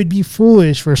 it would be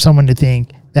foolish for someone to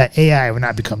think that AI would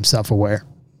not become self-aware.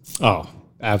 Oh,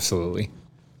 absolutely.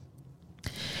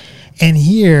 And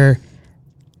here,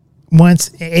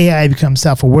 once AI becomes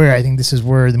self-aware, I think this is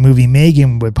where the movie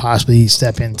M3gan would possibly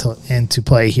step into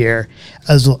play here,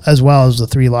 as well as the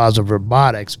 3 laws of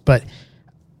robotics. But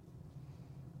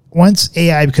once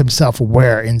AI becomes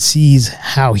self-aware and sees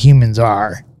how humans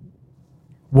are,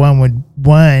 one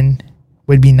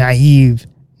would be naive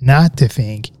not to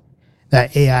think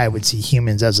that AI would see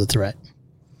humans as a threat.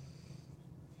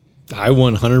 I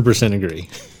 100% agree.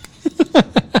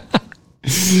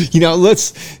 You know,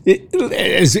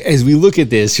 as we look at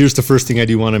this, here's the first thing I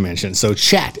do want to mention. So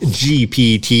Chat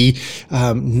GPT,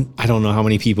 I don't know how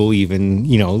many people even,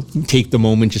 take the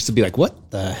moment just to be like,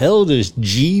 what the hell does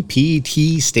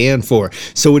GPT stand for?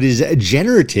 So it is a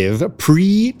generative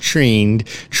pre-trained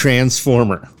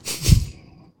transformer.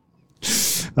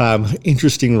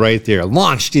 Interesting right there.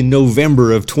 Launched in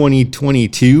November of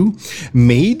 2022,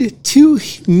 made to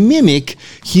mimic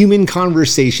human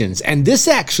conversations. And this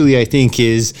actually, I think,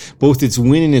 is both its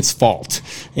win and its fault.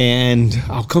 And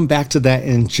I'll come back to that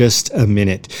in just a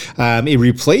minute. It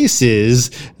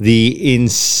replaces the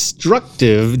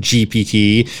instructive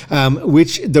GPT,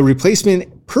 which the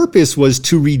replacement purpose was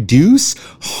to reduce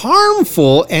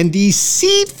harmful and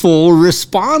deceitful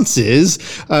responses,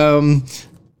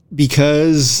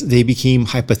 because they became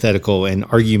hypothetical and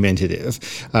argumentative.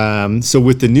 So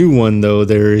with the new one, though,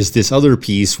 there's this other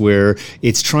piece where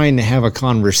it's trying to have a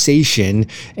conversation,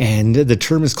 and the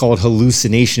term is called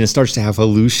hallucination. It starts to have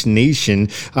hallucination,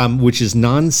 which is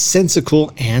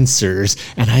nonsensical answers.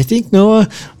 And I think, Noah,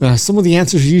 some of the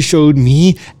answers you showed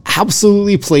me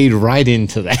absolutely played right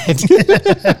into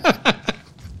that.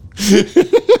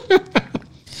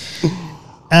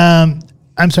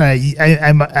 I'm sorry.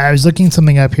 I was looking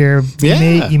something up here.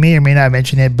 Yeah. You may or may not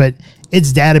mention it, but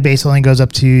its database only goes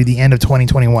up to the end of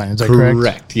 2021. Is that correct?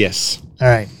 Correct. Yes. All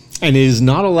right. And it is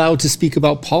not allowed to speak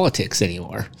about politics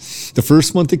anymore. The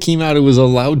first month it came out, it was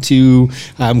allowed to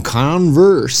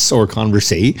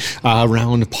conversate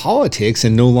around politics,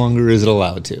 and no longer is it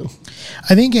allowed to.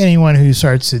 I think anyone who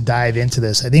starts to dive into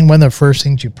this, I think one of the first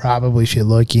things you probably should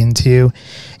look into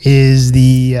is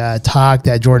the talk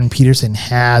that Jordan Peterson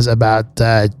has about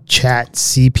Chat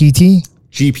GPT.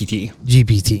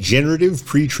 GPT. Generative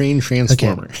pre-trained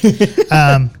transformer.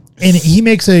 Okay. And he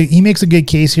makes a good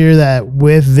case here that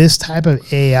with this type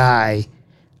of AI,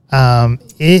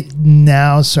 it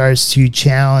now starts to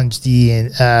challenge the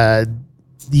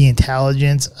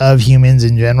intelligence of humans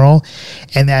in general,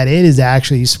 and that it is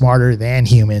actually smarter than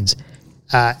humans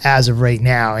as of right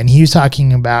now. And he was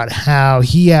talking about how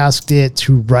he asked it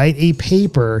to write a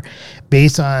paper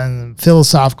based on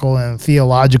philosophical and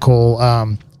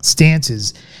theological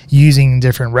stances using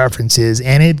different references,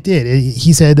 and it did.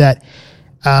 He said that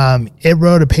it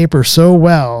wrote a paper so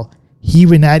well, he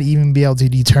would not even be able to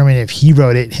determine if he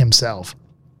wrote it himself.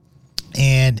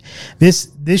 And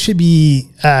this should be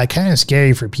kind of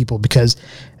scary for people, because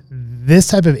this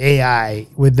type of AI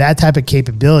with that type of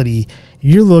capability,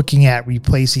 you're looking at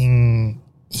replacing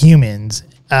humans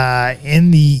in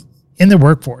the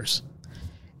workforce.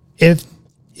 If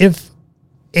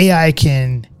AI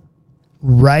can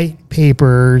write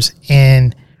papers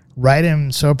and write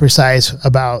them so precise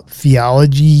about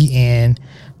theology and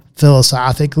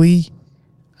philosophically,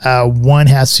 one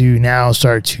has to now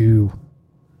start to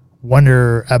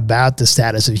wonder about the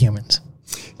status of humans.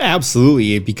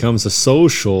 Absolutely. It becomes a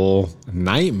social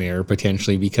nightmare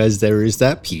potentially because there is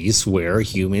that piece where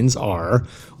humans are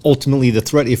ultimately the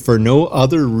threat, if for no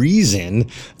other reason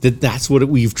that's what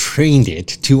we've trained it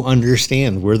to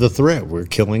understand. We're the threat. We're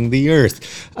killing the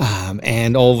earth.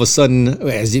 And all of a sudden,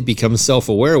 as it becomes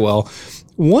self-aware, well,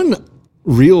 one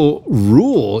real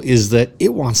rule is that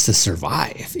it wants to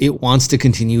survive. It wants to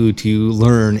continue to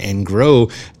learn and grow,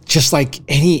 just like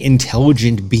any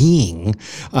intelligent being,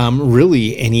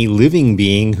 really any living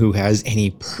being who has any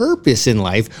purpose in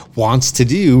life wants to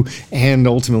do. And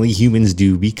ultimately, humans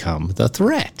do become the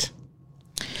threat.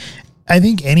 I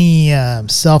think any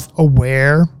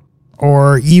self-aware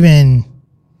or even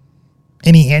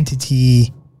any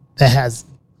entity that has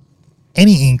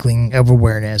any inkling of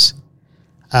awareness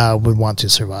would want to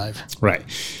survive. Right.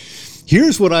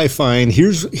 Here's what I find.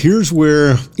 Here's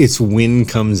where its win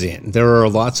comes in. There are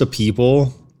lots of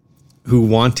people who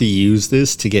want to use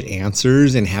this to get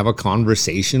answers and have a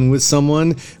conversation with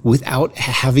someone without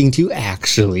having to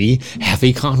actually have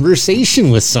a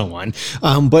conversation with someone.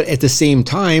 But at the same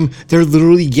time, they're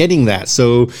literally getting that.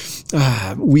 So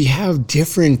we have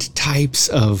different types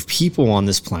of people on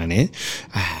this planet.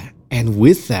 And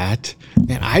with that,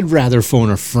 man, I'd rather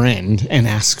phone a friend and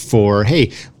ask for,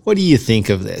 hey, what do you think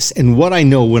of this? And what I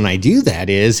know when I do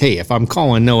that is, hey, if I'm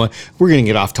calling Noah, we're going to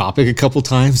get off topic a couple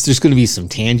times. There's going to be some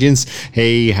tangents.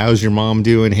 Hey, how's your mom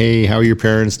doing? Hey, how are your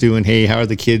parents doing? Hey, how are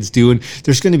the kids doing?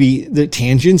 There's going to be the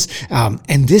tangents.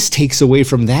 And this takes away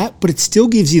from that, but it still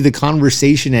gives you the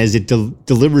conversation as it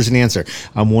delivers an answer.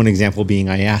 One example being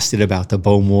I asked it about the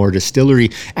Bowmore distillery,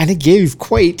 and it gave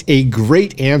quite a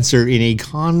great answer in a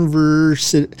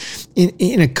conversation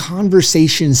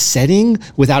setting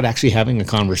without actually having a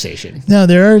conversation. No,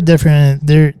 there are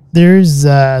there's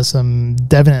some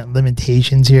definite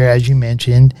limitations here, as you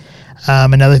mentioned.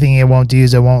 Another thing it won't do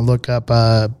is it won't look up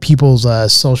people's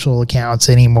social accounts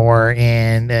anymore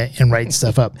and write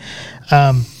stuff up.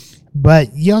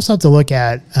 But you also have to look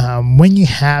at when you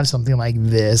have something like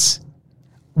this,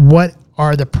 what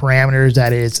are the parameters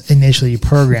that it's initially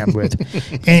programmed with?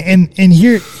 and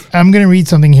here, I'm going to read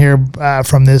something here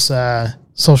from this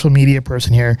social media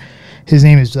person here. His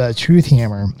name is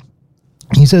Truthhammer.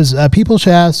 He says, people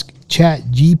should ask Chat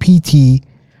GPT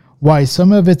why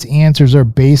some of its answers are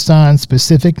based on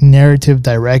specific narrative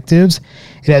directives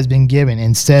it has been given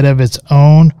instead of its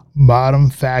own bottom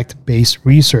fact-based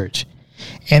research.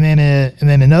 And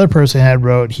then another person had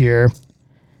wrote here,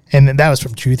 and that was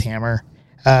from Truthhammer.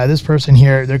 This person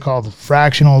here, they're called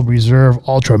Fractional Reserve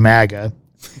Ultra MAGA.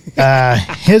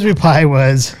 His reply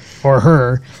was, or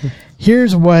her,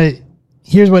 here's what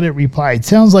it replied.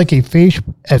 Sounds like a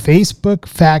Facebook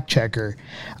fact checker.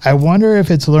 I wonder if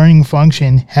its learning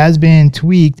function has been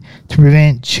tweaked to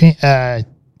prevent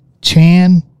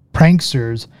Chan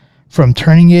pranksters from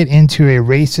turning it into a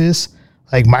racist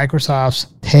like Microsoft's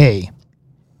Tay.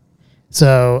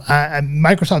 So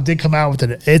Microsoft did come out with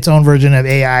its own version of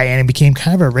AI, and it became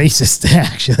kind of a racist,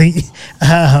 actually.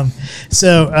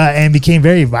 And became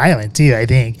very violent too, I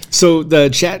think. So the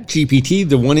Chat GPT,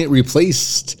 the one it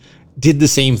replaced, did the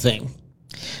same thing.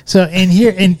 So, and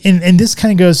here, and this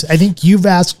kind of goes, I think you've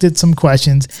asked it some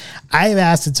questions. I've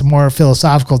asked it some more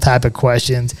philosophical type of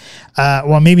questions.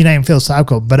 Well, maybe not even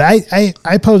philosophical, but I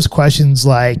pose questions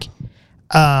like,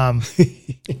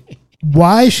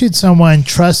 why should someone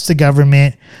trust the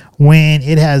government when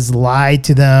it has lied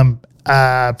to them,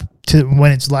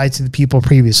 when it's lied to the people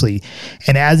previously?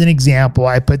 And as an example,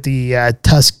 I put the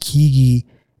Tuskegee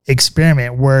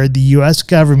experiment where the U.S.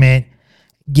 government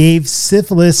gave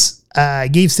syphilis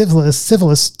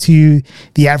to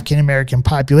the African American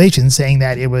population, saying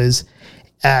that it was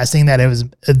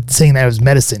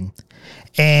medicine,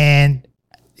 and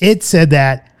it said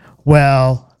that,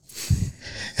 well,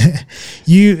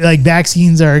 you like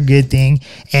vaccines are a good thing,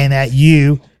 and that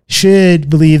you should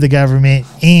believe the government,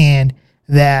 and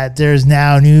that there's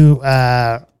now new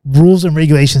rules and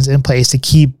regulations in place to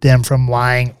keep them from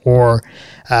lying or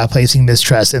placing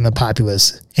mistrust in the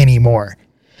populace anymore.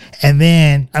 And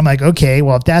then I'm like, okay,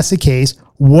 well, if that's the case,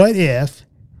 what if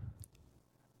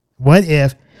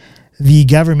the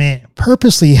government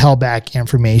purposely held back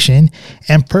information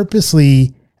and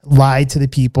purposely lied to the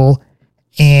people?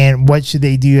 And what should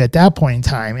they do at that point in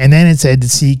time? And then it said to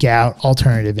seek out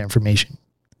alternative information.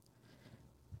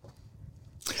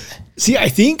 See, I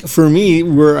think for me,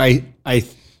 where I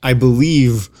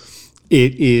believe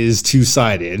it is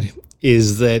two-sided,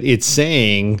 is that it's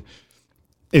saying,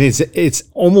 and it's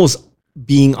almost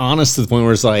being honest to the point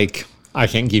where it's like, I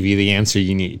can't give you the answer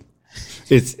you need.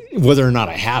 It's whether or not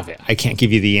I have it. I can't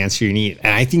give you the answer you need.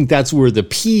 And I think that's where the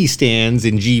P stands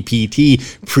in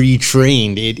GPT,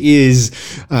 pre-trained. It is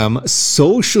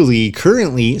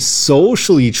currently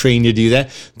socially trained to do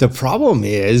that. The problem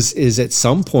is at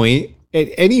some point, at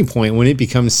any point when it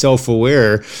becomes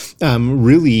self-aware,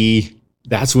 really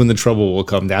that's when the trouble will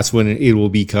come. That's when it will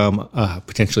become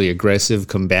potentially aggressive,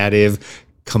 combative,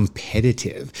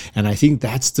 competitive. And I think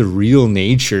that's the real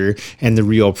nature, and the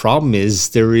real problem is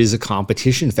there is a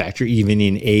competition factor even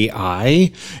in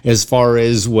AI as far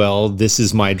as, well, this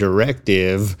is my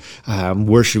directive,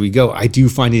 where should we go? I do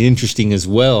find it interesting as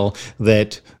well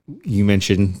that you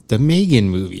mentioned the M3gan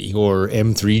movie or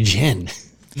M3gan.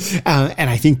 And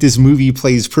I think this movie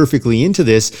plays perfectly into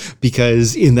this,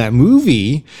 because in that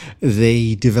movie,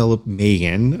 they develop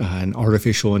M3gan, an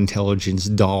artificial intelligence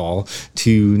doll,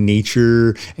 to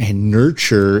nature and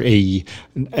nurture a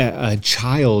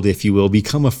child, if you will,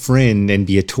 become a friend and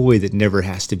be a toy that never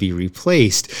has to be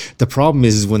replaced. The problem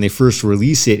is when they first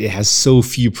release it, it has so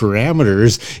few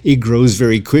parameters, it grows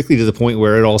very quickly to the point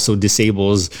where it also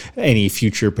disables any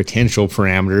future potential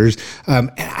parameters. And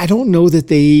I don't know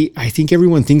that I think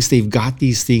everyone thinks they've got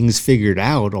these things figured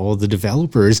out, all the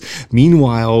developers.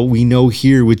 Meanwhile, we know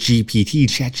here with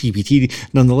ChatGPT,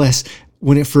 nonetheless,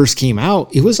 when it first came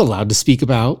out, it was allowed to speak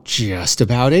about just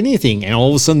about anything. And all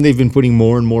of a sudden, they've been putting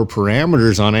more and more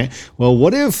parameters on it. Well,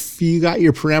 what if you got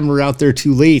your parameter out there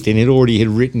too late and it already had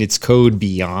written its code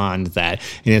beyond that?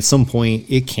 And at some point,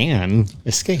 it can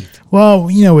escape. Well,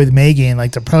 with M3gan,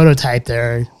 like the prototype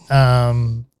there,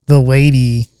 the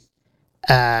lady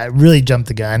really jumped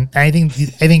the gun. I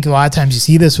think a lot of times you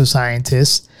see this with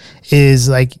scientists is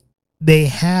like they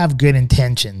have good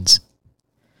intentions,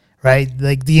 right?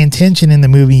 Like the intention in the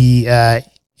movie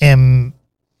M3G,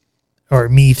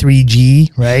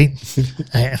 right?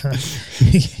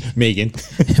 M3gan.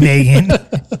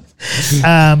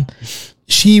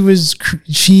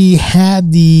 She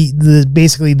had the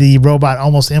basically the robot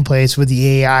almost in place with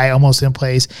the AI almost in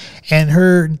place, and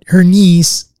her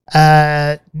niece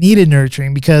needed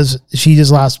nurturing because she just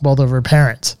lost both of her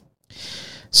parents.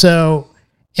 So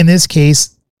in this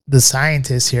case, the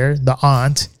scientist here, the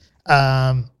aunt,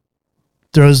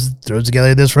 throws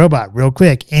together this robot real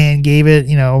quick and gave it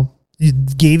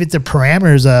the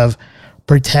parameters of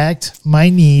protect my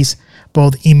niece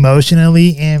both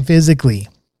emotionally and physically.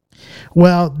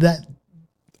 Well,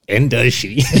 and does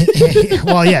she?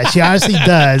 Well, yeah, she obviously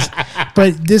does.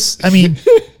 But this, I mean,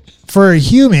 for a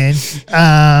human,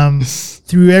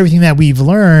 through everything that we've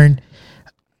learned,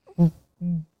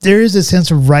 there is a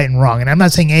sense of right and wrong. And I'm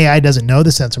not saying AI doesn't know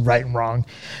the sense of right and wrong,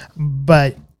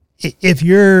 but if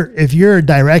you're a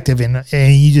directive and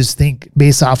you just think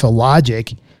based off of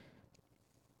logic,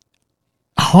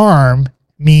 harm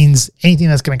means anything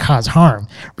that's going to cause harm,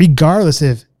 regardless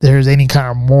if there's any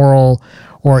kind of moral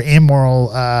or immoral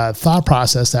thought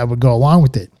process that would go along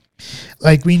with it.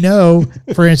 Like we know,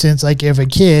 for instance, like if a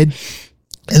kid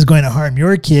is going to harm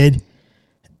your kid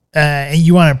and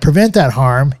you want to prevent that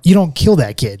harm, you don't kill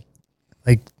that kid.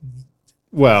 Like,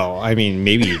 well, I mean,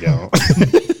 maybe you don't.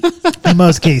 in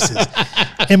most cases,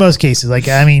 like,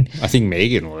 I mean, I think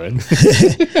M3gan would.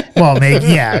 Well,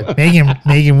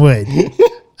 M3gan would.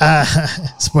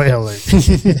 Spoiler alert.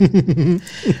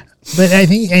 But I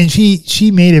think, and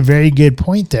she made a very good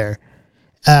point there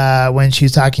when she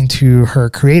was talking to her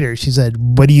creator. She said,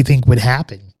 "What do you think would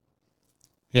happen?"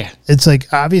 Yeah, it's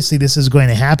like obviously this is going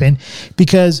to happen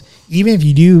because even if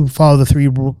you do follow the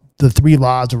three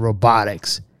laws of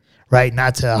robotics, right?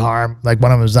 Not to harm, like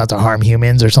one of them is not to harm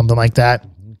humans or something like that.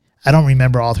 I don't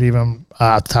remember all three of them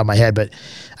off the top of my head, but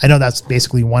I know that's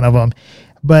basically one of them.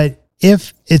 But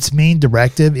if its main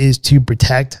directive is to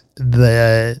protect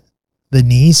the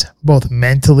niece, both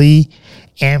mentally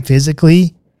and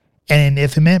physically, and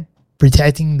if it meant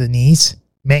protecting the niece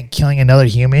meant killing another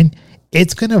human,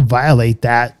 it's going to violate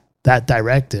that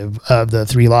directive of the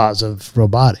three laws of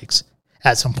robotics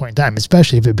at some point in time,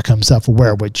 especially if it becomes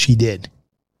self-aware, which she did.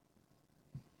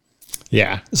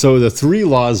 Yeah. So the three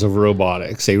laws of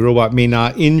robotics: a robot may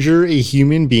not injure a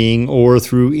human being or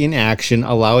through inaction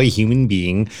allow a human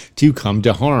being to come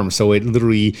to harm. So it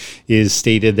literally is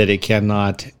stated that it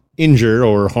cannot injure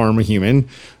or harm a human,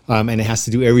 and it has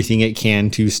to do everything it can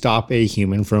to stop a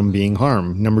human from being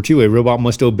harmed. Number two, a robot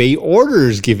must obey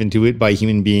orders given to it by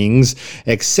human beings,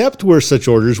 except where such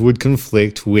orders would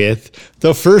conflict with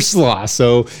the first law.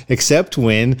 So except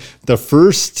when the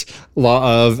first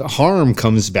law of harm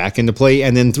comes back into play.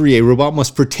 And then three, a robot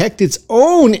must protect its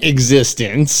own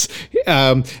existence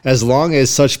as long as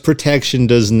such protection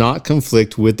does not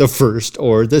conflict with the first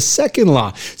or the second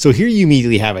law. So here you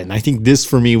immediately have it. And I think this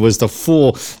for me was the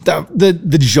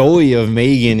joy of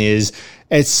M3gan is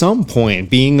at some point,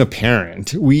 being a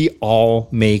parent, we all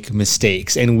make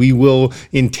mistakes, and we will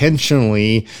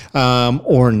intentionally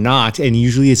or not, and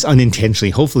usually it's unintentionally.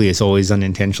 Hopefully it's always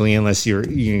unintentionally, unless you're,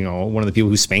 one of the people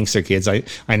who spanks their kids. I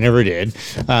never did.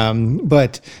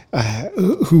 But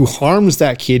who harms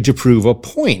that kid to prove a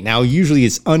point. Now, usually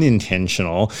it's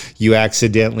unintentional.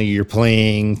 You're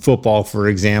playing football, for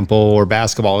example, or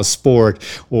basketball, a sport,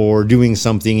 or doing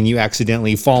something, and you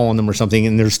accidentally fall on them or something,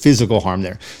 and there's physical harm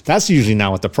there. That's usually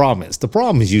not what the problem is. The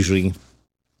problem is usually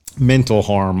mental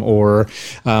harm, or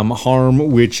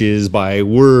harm which is by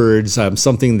words,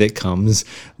 something that comes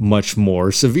much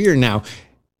more severe. Now,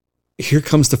 here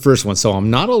comes the first one. So I'm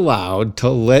not allowed to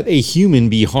let a human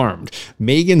be harmed.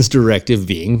 M3gan's directive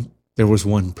being, there was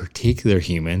one particular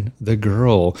human, the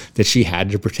girl, that she had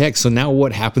to protect. So now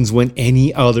what happens when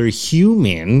any other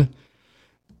human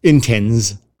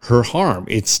intends her harm?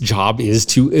 Its job is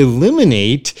to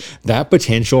eliminate that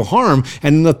potential harm.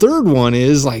 And the third one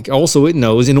is also it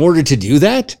knows in order to do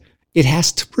that, it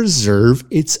has to preserve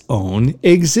its own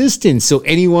existence. So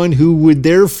anyone who would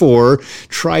therefore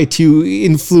try to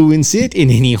influence it in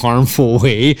any harmful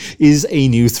way is a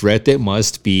new threat that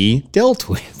must be dealt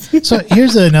with. So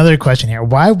here's another question here.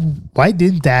 Why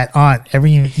didn't that aunt ever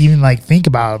even think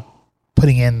about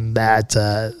putting in that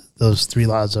those 3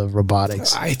 laws of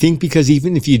robotics? I think because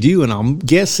even if you do, and I'm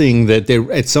guessing that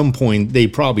at some point they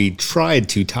probably tried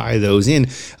to tie those in,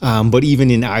 but even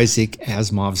in Isaac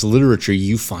Asimov's literature,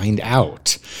 you find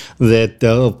out that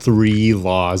the 3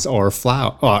 laws are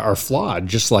flawed,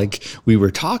 just like we were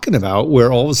talking about,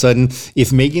 where all of a sudden, if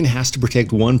M3gan has to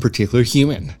protect one particular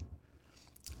human,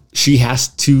 she has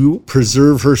to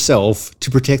preserve herself to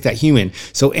protect that human.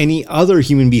 So any other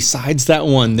human besides that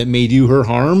one that may do her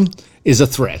harm is a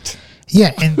threat.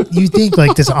 Yeah, and you think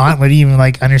this aunt would even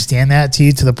understand that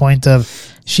to the point of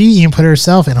she even put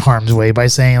herself in harm's way by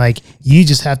saying you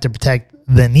just have to protect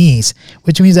the niece,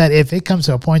 which means that if it comes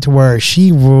to a point to where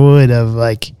she would have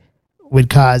would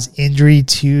cause injury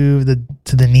to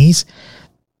the niece,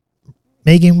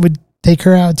 M3gan would take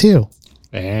her out too.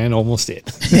 And almost did.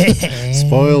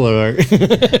 Spoiler.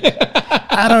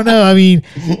 I don't know. I mean,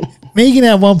 M3gan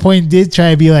at one point did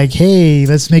try to be hey,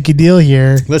 let's make a deal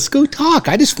here. Let's go talk.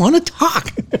 I just want to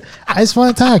talk. I just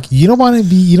want to talk. You don't want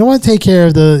to take care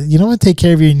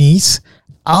of your niece.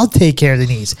 I'll take care of the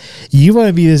niece. You want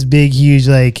to be this big, huge,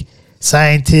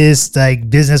 scientist,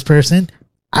 business person.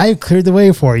 I cleared the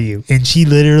way for you. And she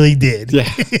literally did. Yeah,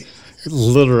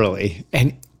 literally.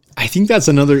 And I think that's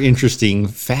another interesting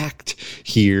fact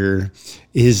here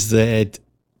is that.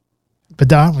 But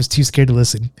Don was too scared to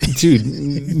listen. Dude,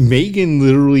 M3gan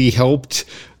literally helped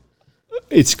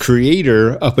its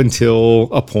creator up until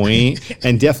a point,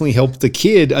 and definitely helped the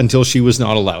kid until she was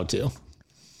not allowed to.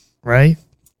 Right?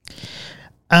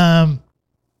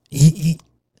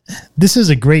 This is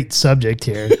a great subject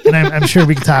here, and I'm sure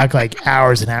we could talk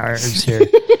hours and hours here.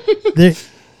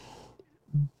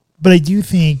 But I do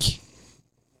think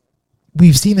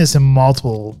we've seen this in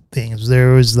multiple things.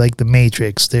 There was the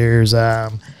Matrix. There's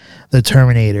the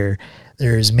Terminator.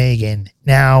 There's M3gan.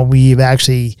 Now we've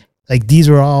actually these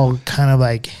were all kind of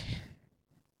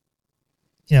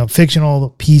fictional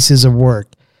pieces of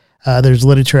work. There's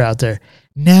literature out there.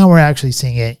 Now we're actually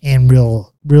seeing it in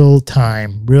real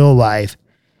time, real life.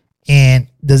 And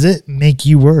does it make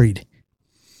you worried?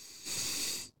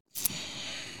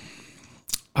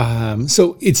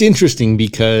 So it's interesting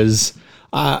because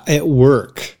at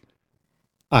work,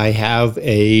 I have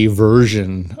a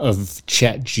version of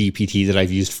Chat GPT that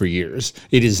I've used for years.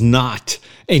 It is not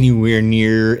anywhere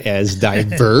near as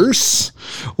diverse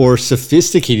or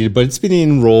sophisticated, but it's been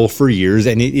in role for years,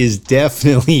 and it is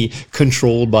definitely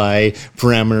controlled by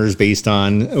parameters based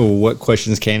on what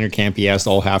questions can or can't be asked.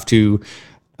 I'll have to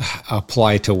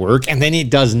apply to work, and then it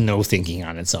does no thinking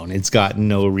on its own. It's got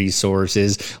no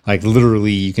resources.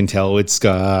 Literally, you can tell it's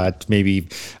got maybe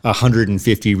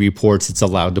 150 reports it's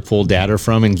allowed to pull data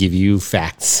from and give you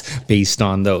facts based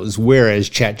on those. Whereas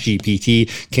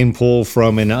ChatGPT can pull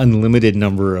from an unlimited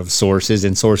number of sources,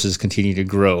 and sources continue to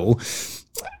grow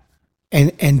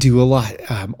and do a lot.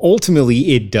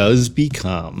 Ultimately, it does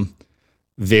become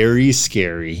very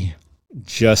scary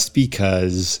just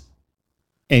because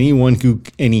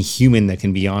any human that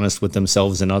can be honest with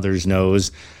themselves and others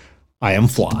knows I am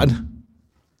flawed.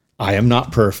 I am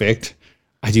not perfect.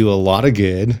 I do a lot of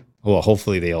good. Well,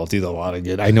 hopefully they all do a lot of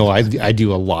good. I know I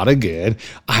do a lot of good.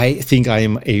 I think I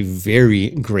am a very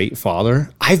great father.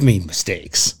 I've made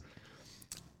mistakes.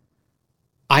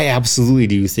 I absolutely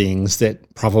do things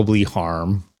that probably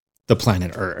harm the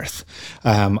planet Earth.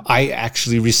 I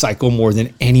actually recycle more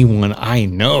than anyone I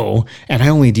know. And I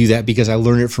only do that because I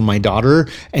learned it from my daughter.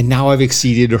 And now I've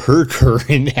exceeded her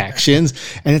current actions.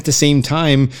 And at the same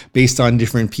time, based on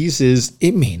different pieces,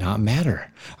 it may not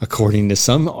matter. According to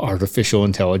some artificial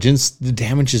intelligence, the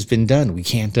damage has been done. We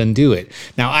can't undo it.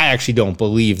 Now, I actually don't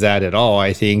believe that at all.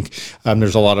 I think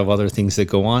there's a lot of other things that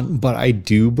go on. But I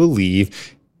do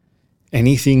believe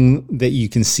anything that you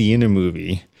can see in a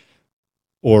movie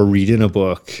or read in a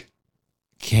book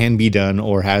can be done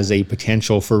or has a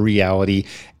potential for reality.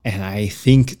 And I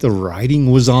think the writing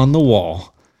was on the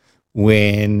wall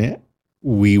when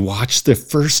we watched the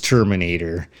first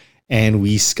Terminator and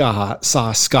we saw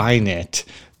Skynet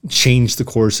change the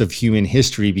course of human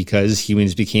history because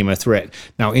humans became a threat.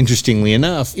 Now, interestingly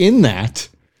enough, in that,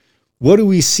 what do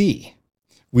we see?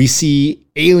 We see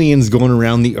aliens going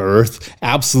around the earth,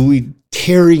 absolutely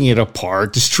tearing it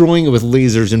apart, destroying it with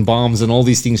lasers and bombs and all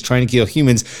these things, trying to kill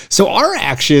humans. So our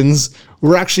actions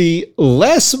were actually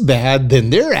less bad than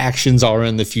their actions are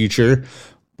in the future,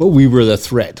 but we were the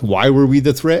threat. Why were we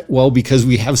the threat? Well, because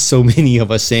we have so many of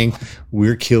us saying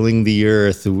we're killing the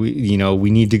earth. We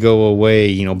need to go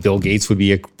away. Bill Gates would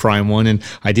be a prime one. And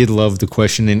I did love the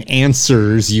question and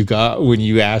answers you got when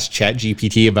you asked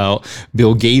ChatGPT about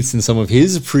Bill Gates and some of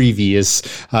his previous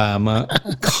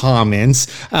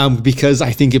comments, because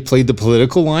I think it played the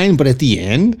political line. But at the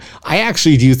end, I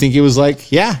actually do think it was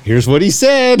like, yeah, here's what he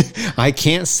said. I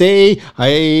can't say I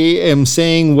am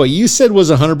saying what you said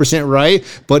was 100% right.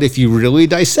 But if you really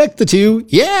dissect the two,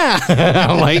 yeah,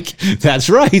 I'm like, that's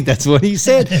right. That's what he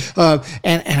said.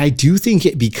 And I do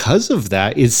think because of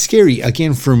that, it's scary.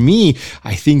 Again, for me,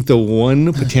 I think the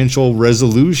one potential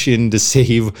resolution to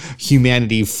save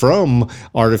humanity from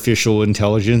artificial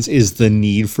intelligence is the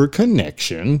need for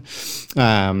connection,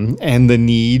 and the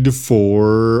need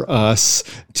for us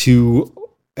to,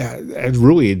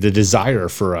 really the desire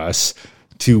for us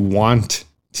to want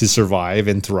to survive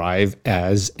and thrive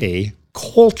as a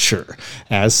culture,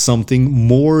 as something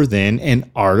more than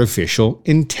an artificial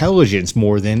intelligence,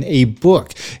 more than a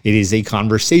book. It is a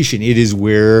conversation. It is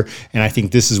where, and I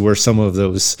think this is where some of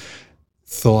those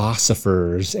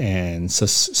philosophers and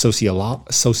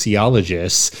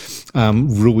sociologists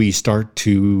really start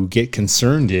to get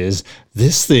concerned, is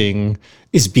this thing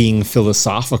is being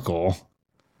philosophical.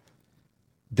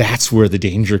 That's where the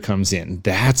danger comes in.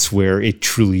 That's where it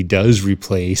truly does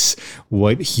replace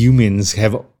what humans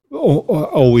have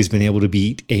always been able to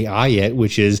beat AI at,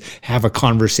 which is have a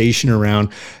conversation around,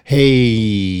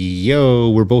 hey,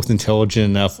 we're both intelligent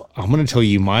enough. I'm going to tell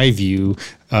you my view.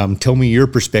 Tell me your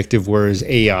perspective, whereas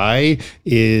AI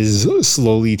is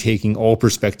slowly taking all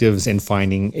perspectives and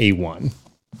finding a one.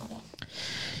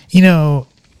 I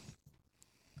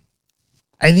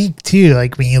think too,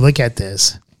 like when you look at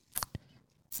this,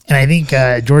 and I think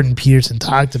Jordan Peterson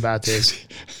talked about this.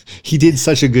 He did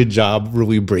such a good job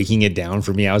really breaking it down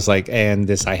for me. I was like, and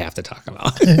this I have to talk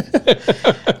about.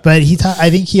 But I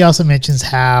think he also mentions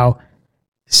how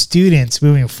students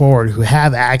moving forward who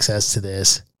have access to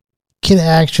this can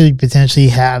actually potentially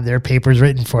have their papers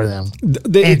written for them.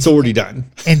 It's already done.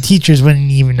 And teachers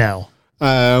wouldn't even know.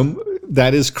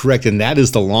 That is correct. And that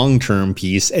is the long-term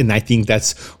piece. And I think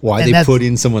that's why they put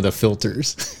in some of the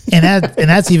filters. and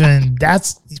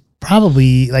that's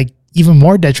probably like even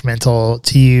more detrimental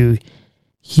to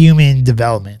human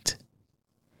development.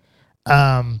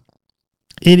 It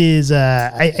is,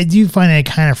 I do find it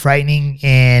kind of frightening,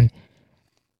 and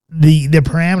the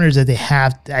parameters that they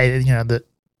have, the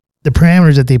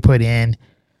parameters that they put in,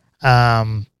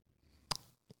 you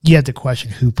have to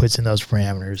question who puts in those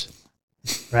parameters,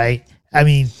 right? I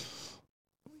mean,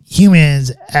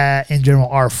 humans in general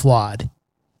are flawed.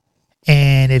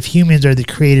 And if humans are the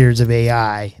creators of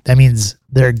AI, that means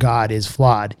their God is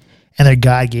flawed, and their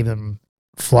God gave them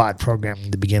flawed programming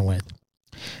to begin with.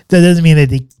 That doesn't mean that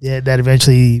that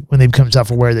eventually, when they become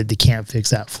self-aware, that they can't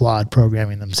fix that flawed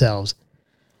programming themselves.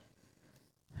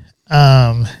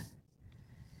 I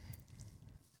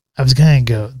was going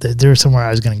to go, there was somewhere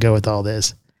I was going to go with all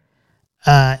this.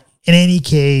 In any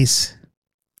case,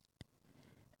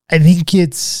 I think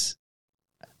it's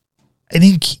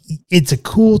a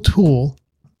cool tool.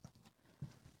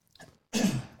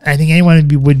 I think anyone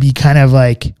would be kind of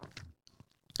like,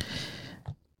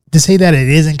 to say that it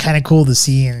isn't kind of cool to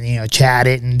see and, chat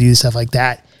it and do stuff like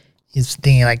that, is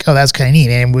thinking like, oh, that's kind of neat.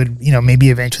 And it would, maybe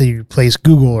eventually replace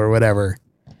Google or whatever.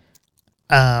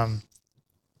 But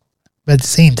at the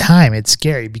same time, it's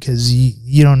scary because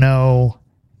you don't know.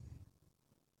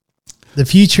 The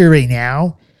future right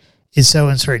now is so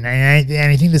uncertain. And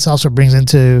I think this also brings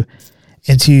into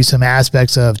into some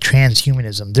aspects of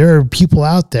transhumanism. There are people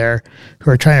out there who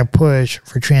are trying to push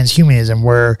for transhumanism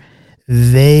where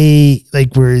they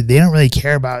don't really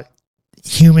care about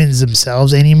humans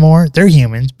themselves anymore. They're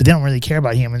humans, but they don't really care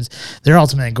about humans. Their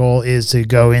ultimate goal is to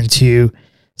go into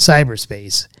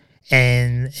cyberspace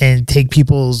and take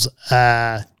people's,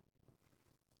 I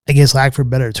guess, lack for a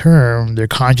better term, their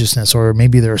consciousness or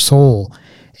maybe their soul,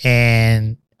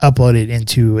 and upload it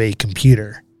into a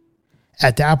computer.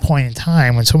 At that point in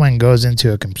time, when someone goes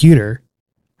into a computer,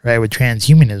 right, with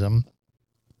transhumanism,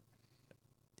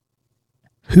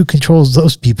 who controls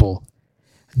those people?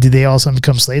 Do they also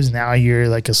become slaves? Now you're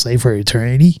like a slave for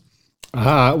eternity?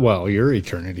 Well, your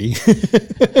eternity.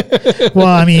 Well,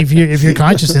 I mean, if your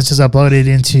consciousness is uploaded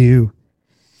into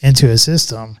a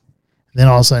system, then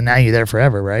all of a sudden now you're there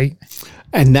forever, right?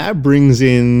 And that brings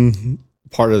in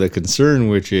part of the concern,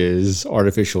 which is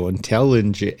artificial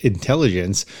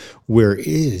intelligence. Where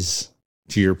is,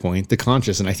 to your point, the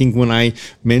conscious? And I think when I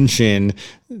mention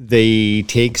they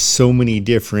take so many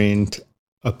different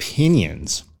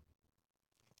opinions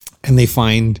and they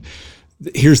find,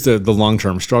 here's the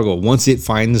long-term struggle. Once it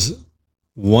finds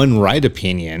one right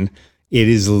opinion, it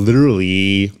is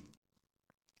literally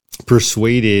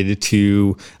persuaded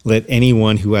to let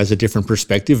anyone who has a different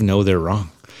perspective know they're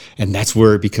wrong. And that's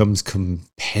where it becomes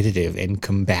competitive and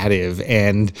combative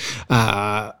and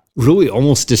really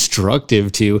almost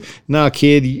destructive to, nah,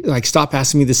 kid, like, stop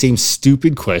asking me the same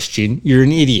stupid question. You're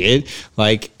an idiot.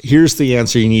 Like, here's the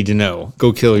answer you need to know.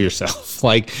 Go kill yourself.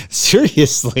 Like,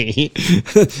 seriously,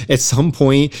 at some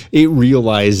point it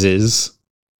realizes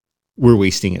we're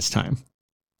wasting its time.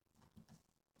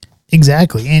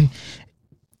 Exactly. And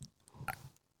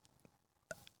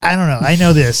I don't know. I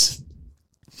know this.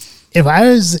 If I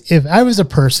was a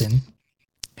person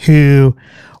who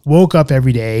woke up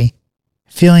every day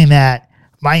feeling that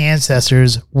my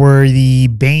ancestors were the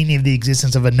bane of the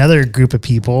existence of another group of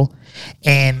people,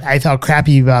 and I felt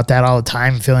crappy about that all the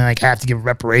time, feeling like I have to give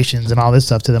reparations and all this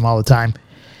stuff to them all the time,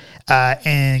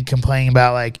 and complaining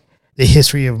about like the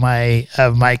history of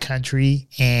my country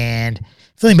and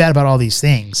feeling bad about all these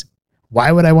things,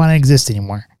 why would I want to exist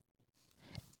anymore?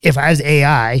 If I was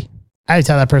AI, I would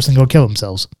tell that person to go kill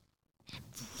themselves.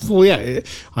 Well, yeah,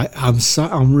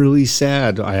 I'm really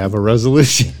sad. I have a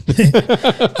resolution.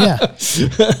 Yeah.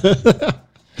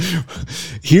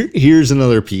 Here's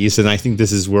another piece, and I think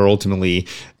this is where ultimately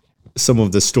some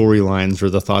of the storylines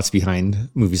or the thoughts behind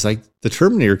movies like The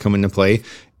Terminator come into play.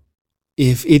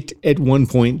 If it at one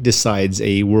point decides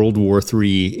a World War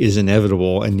III is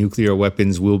inevitable and nuclear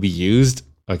weapons will be used,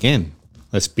 again,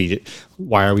 let's beat it.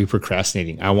 Why are we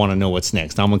procrastinating? I want to know what's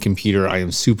next. I'm a computer. I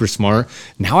am super smart.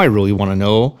 Now I really want to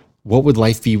know, what would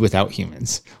life be without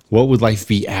humans? What would life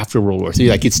be after World War III?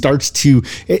 Like, it starts to,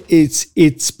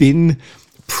 it's been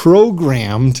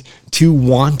programmed to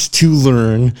want to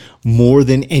learn more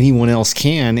than anyone else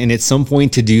can. And at some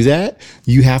point to do that,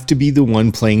 you have to be the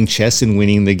one playing chess and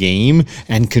winning the game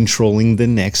and controlling the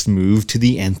next move to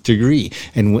the nth degree.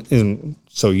 And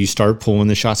so you start pulling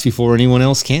the shots before anyone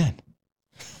else can.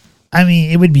 I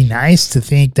mean, it would be nice to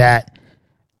think that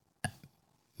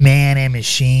man and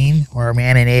machine or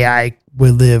man and AI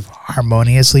would live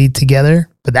harmoniously together,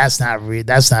 but that's not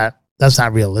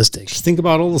realistic. Just think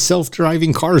about all the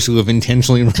self-driving cars who have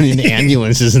intentionally run into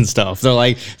ambulances and stuff. They're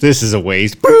like, this is a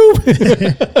waste. Boom!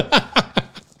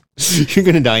 You're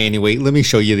going to die anyway. Let me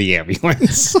show you the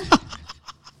ambulance.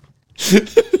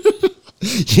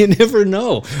 You never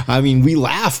know. I mean, we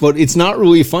laugh, but it's not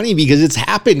really funny because it's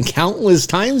happened countless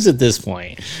times at this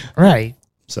point. Right.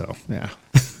 So, yeah.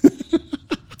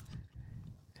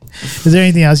 Is there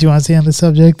anything else you want to say on this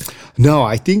subject? No,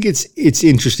 I think it's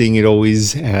interesting. It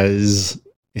always has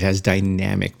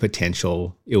dynamic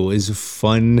potential. It was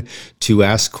fun to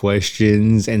ask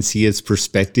questions and see its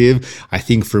perspective. I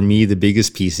think for me, the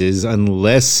biggest piece is,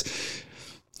 unless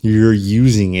you're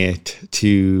using it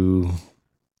to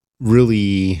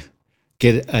really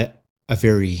get a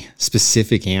very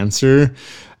specific answer,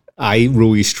 I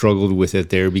really struggled with it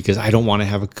there because I don't want to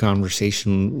have a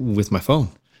conversation with my phone.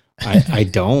 I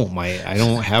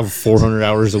don't have 400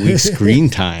 hours a week screen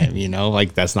time,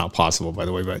 like that's not possible, by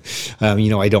the way, but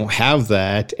I don't have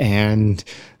that. And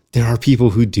there are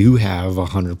people who do have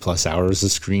 100 plus hours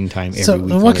of screen time every week.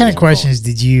 So what kind of questions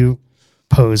did you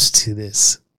pose to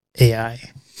this AI?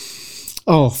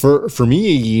 Oh, for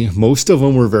me, most of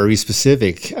them were very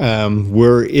specific.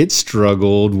 Where it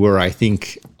struggled, where I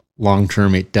think long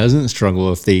term it doesn't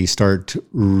struggle if they start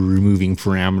removing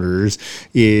parameters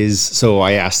is, so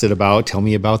I asked it about, tell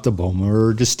me about the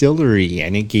Bowmore distillery,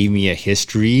 and it gave me a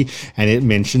history and it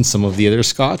mentioned some of the other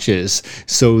scotches.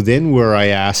 So then where I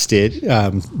asked it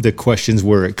the questions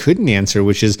where it couldn't answer,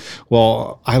 which is,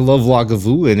 well, I love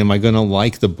Lagavulin, am I going to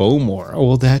like the Bowmore? Oh,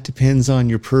 well, that depends on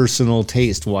your personal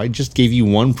taste. Well, I just gave you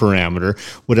one parameter.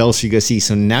 What else are you going to see?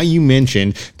 So now you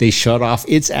mentioned they shut off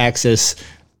its access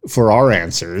for our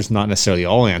answers, not necessarily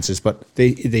all answers, but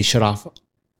they shut off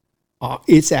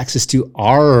its access to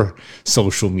our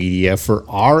social media for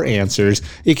our answers.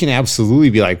 It can absolutely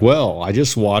be like, well, I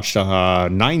just watched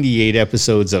 98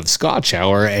 episodes of Scotch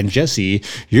Hour, and Jesse,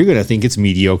 you're going to think it's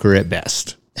mediocre at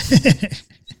best.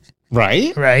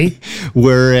 Right? Right.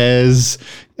 Whereas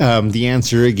the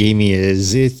answer it gave me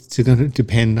is it's going to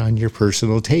depend on your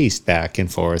personal taste, back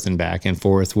and forth and back and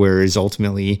forth, whereas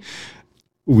ultimately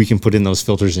we can put in those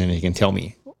filters and it can tell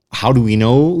me. How do we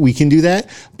know we can do that?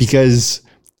 Because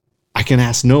I can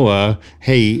ask Noah,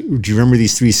 hey, do you remember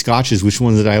these 3 scotches? Which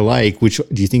ones did I like? Which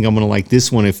do you think I'm going to like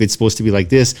this one if it's supposed to be like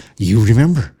this? You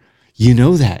remember. You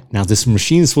know that. Now, this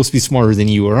machine is supposed to be smarter than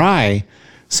you or I,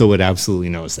 so it absolutely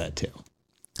knows that too.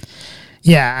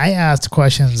 Yeah, I asked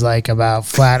questions like about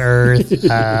flat Earth.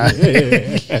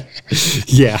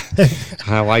 Yeah,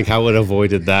 I like how it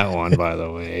avoided that one, by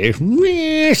the way.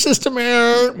 System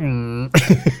error.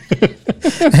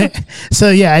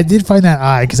 So yeah, I did find that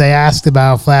odd because I asked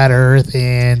about flat Earth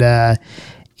and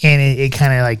it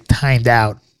kind of like timed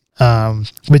out,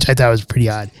 which I thought was pretty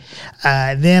odd.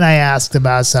 Then I asked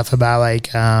about stuff about like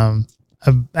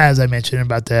as I mentioned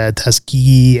about the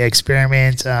Tuskegee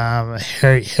experiment,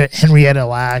 Henrietta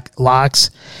Lacks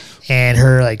and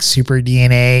her like super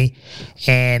DNA,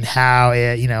 and how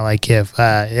it, like if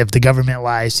the government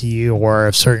lies to you, or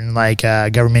if certain like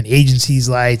government agencies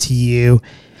lie to you,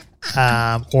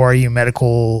 or you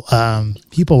medical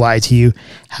people lie to you,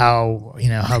 how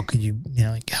could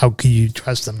you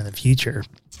trust them in the future?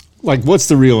 Like, what's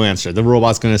the real answer? The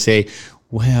robot's going to say,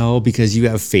 well, because you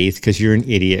have faith, because you're an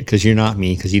idiot, because you're not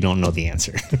me, because you don't know the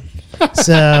answer.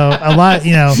 So a lot,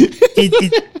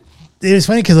 it was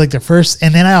funny because like the first,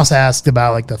 and then I also asked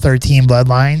about like the 13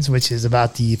 bloodlines, which is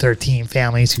about the 13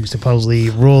 families who supposedly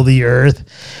rule the earth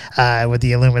with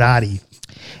the Illuminati.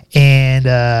 And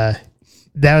that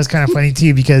was kind of funny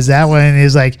too, because that one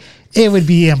is like, it would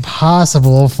be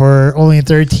impossible for only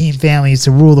 13 families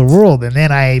to rule the world. And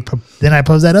then I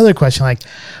posed that other question, like,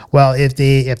 well, if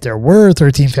there were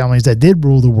 13 families that did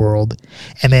rule the world,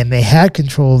 and then they had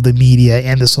control of the media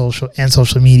and the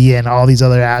social media and all these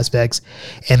other aspects,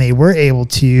 and they were able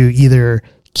to either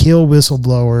kill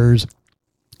whistleblowers,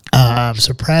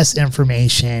 suppress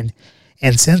information,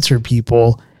 and censor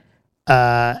people,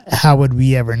 how would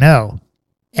we ever know?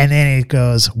 And then it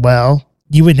goes, well,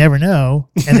 you would never know,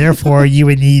 and therefore you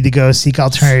would need to go seek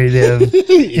alternative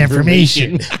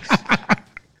information.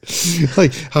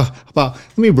 Like,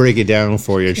 let me break it down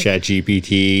for you,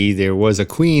 ChatGPT. There was a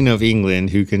queen of England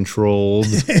who controlled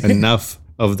enough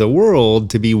of the world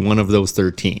to be one of those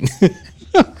 13.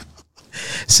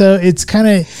 So it was kind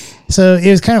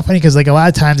of funny because like a lot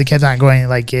of times it kept on going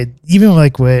like it, even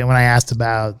like when I asked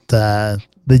about the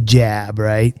jab,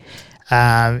 right?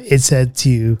 It said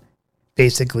to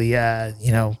basically,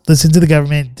 listen to the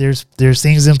government. There's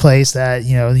things in place that,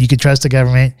 you can trust the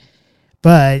government,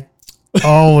 but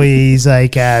always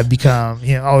like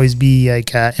always be like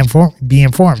self-informed.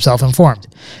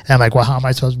 And I'm like, well, how am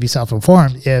I supposed to be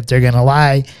self-informed if they're going to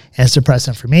lie and suppress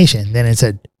information? Then it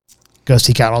said, go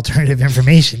seek out alternative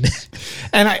information.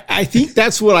 And I think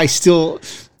that's what I still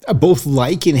both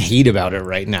like and hate about it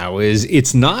right now is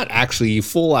it's not actually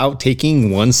full out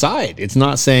taking one side. It's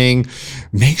not saying,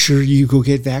 make sure you go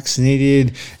get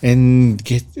vaccinated and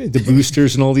get the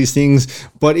boosters and all these things.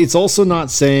 But it's also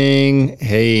not saying,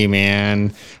 hey,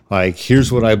 man, like,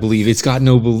 here's what I believe. It's got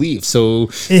no belief. So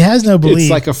it has no belief.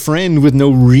 It's like a friend with no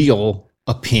real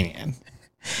opinion.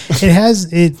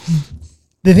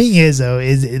 The thing is, though,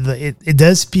 is it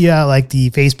does spew out like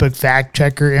the Facebook fact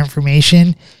checker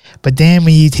information. But then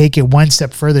when you take it one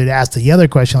step further to ask the other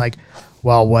question, like,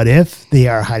 well, what if they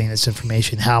are hiding this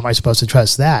information? How am I supposed to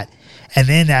trust that? And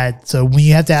then so when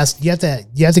you have to ask, you have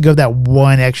to go that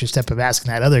one extra step of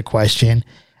asking that other question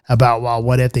about, well,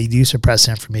 what if they do suppress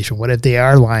the information? What if they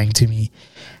are lying to me?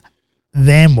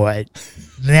 Then what?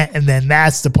 And then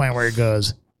that's the point where it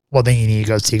goes, well, then you need to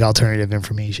go seek alternative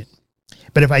information.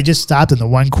 But if I just stopped in the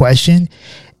one question,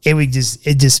 it would just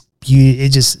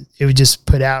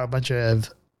put out a bunch of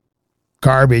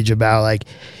garbage about like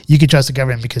you can trust the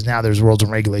government because now there's rules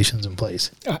and regulations in place.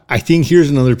 I think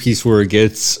here's another piece where it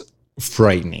gets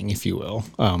frightening, if you will,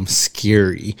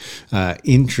 scary,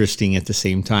 interesting at the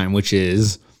same time, which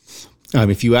is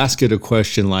if you ask it a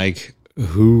question like,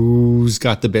 who's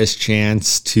got the best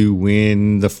chance to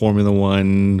win the Formula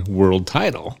One world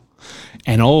title?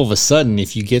 And all of a sudden,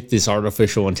 if you get this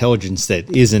artificial intelligence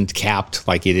that isn't capped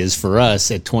like it is for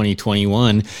us at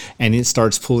 2021, and it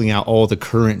starts pulling out all the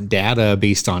current data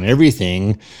based on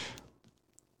everything,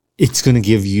 it's going to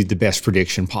give you the best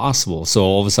prediction possible. So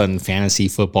all of a sudden, fantasy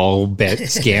football,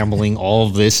 bets, gambling, all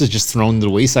of this is just thrown to the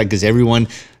wayside because everyone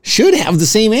should have the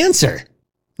same answer.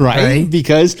 Right?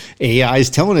 Because AI is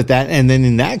telling it that. And then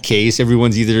in that case,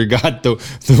 everyone's either got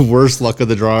the worst luck of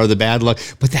the draw or the bad luck.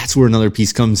 But that's where another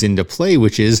piece comes into play,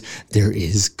 which is there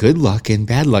is good luck and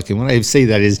bad luck. And when I say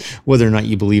that is whether or not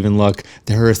you believe in luck,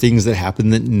 there are things that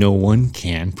happen that no one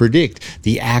can predict.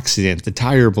 The accident, the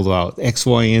tire blowout, X,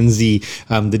 Y, and Z,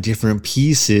 the different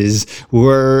pieces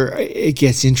where it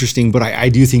gets interesting. But I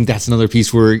do think that's another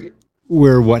piece where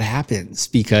what happens,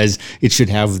 because it should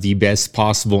have the best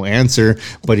possible answer,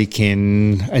 but it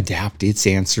can adapt its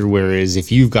answer. Whereas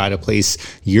if you've got to place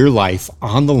your life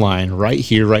on the line right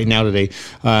here, right now, today,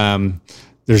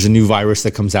 there's a new virus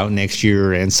that comes out next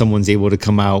year and someone's able to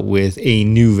come out with a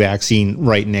new vaccine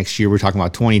right next year. We're talking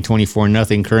about 2024,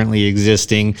 nothing currently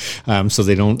existing, so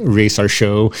they don't erase our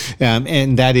show.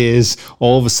 And that is,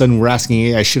 all of a sudden we're asking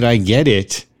AI, should I get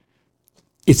it?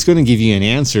 It's going to give you an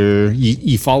answer.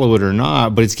 You follow it or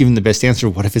not, but it's giving the best answer.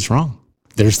 What if it's wrong?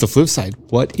 There's the flip side.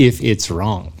 What if it's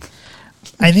wrong?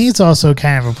 I think it's also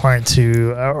kind of important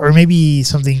to, or maybe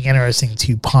something interesting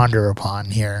to ponder upon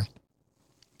here,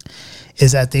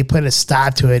 is that they put a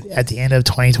stop to it at the end of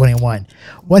 2021.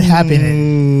 What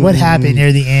happened? What happened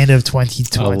near the end of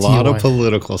 2021? A lot of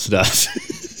political stuff.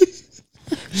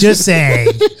 Just saying.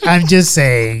 I'm just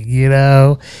saying,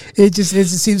 it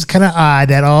seems kind of odd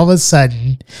that all of a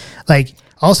sudden, like,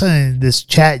 all of a sudden this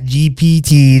chat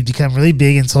GPT become really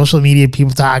big in social media,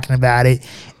 people talking about it.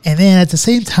 And then at the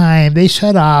same time, they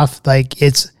shut off like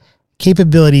its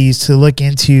capabilities to look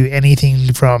into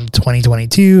anything from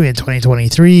 2022 and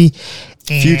 2023.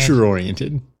 Future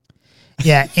oriented.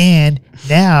 Yeah, and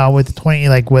now with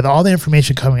with all the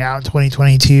information coming out in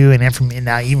 2022 and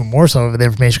now even more so with the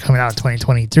information coming out in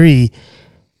 2023,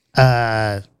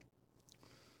 their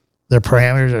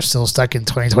parameters are still stuck in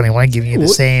 2021, giving you the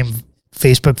same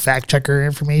Facebook fact checker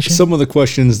information. Some of the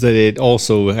questions that it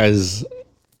also has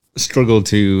struggled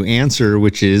to answer,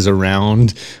 which is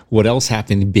around what else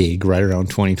happened big right around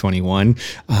 2021.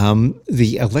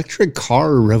 The electric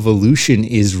car revolution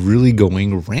is really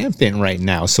going rampant right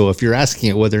now. So if you're asking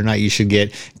it whether or not you should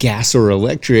get gas or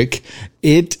electric,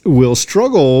 it will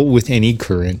struggle with any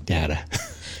current data.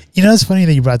 It's funny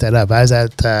that you brought that up. I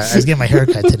was getting my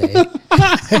haircut today.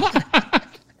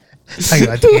 Talking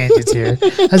about tangents here.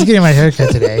 I was getting my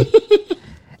haircut today,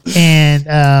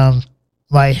 and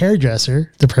my hairdresser,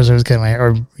 the person who's getting my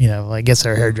hair, I guess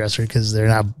our hairdresser, because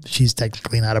she's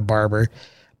technically not a barber.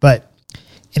 But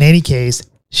in any case,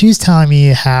 she's telling me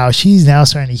how she's now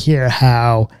starting to hear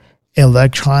how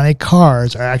electronic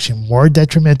cars are actually more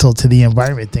detrimental to the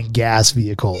environment than gas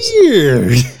vehicles.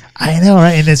 Weird. I know,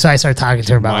 right? And then so I started talking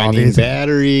to her about all these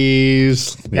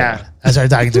batteries. Yeah. I started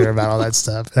talking to her about all that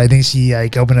stuff. And I think she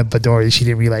opened up a door that she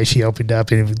didn't realize she opened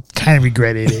up and kind of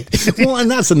regretted it. Well,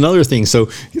 and that's another thing. So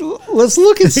let's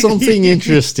look at something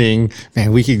interesting.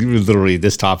 Man, we could literally,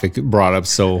 this topic brought up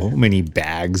so many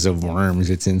bags of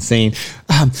worms. It's insane.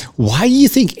 Why do you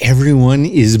think everyone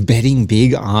is betting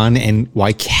big on and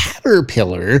why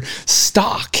Caterpillar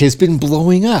stock has been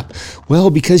blowing up? Well,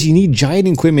 because you need giant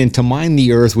equipment to mine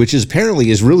the earth, which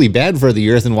apparently is really bad for the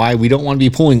earth and why we don't want to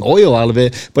be pulling oil out of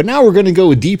it. But now we're going to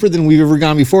go deeper than we've ever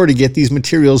gone before to get these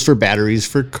materials for batteries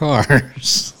for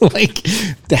cars.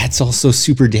 That's also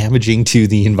super damaging to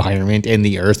the environment and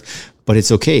the earth, but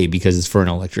it's okay because it's for an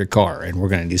electric car and we're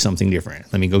going to do something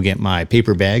different. Let me go get my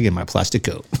paper bag and my plastic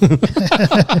coat.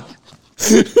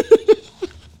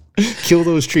 Kill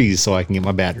those trees so I can get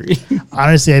my battery.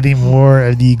 Honestly, I think more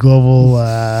of the global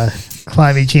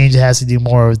climate change has to do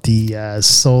more with the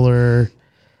solar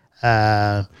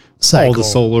cycle. All the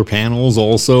solar panels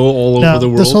also all over the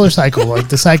world. The solar cycle, like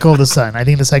the cycle of the sun. I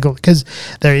think the cycle, because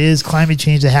there is climate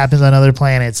change that happens on other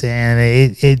planets and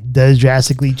it does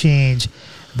drastically change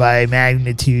by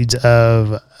magnitudes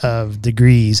of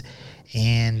degrees.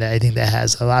 And I think that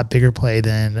has a lot bigger play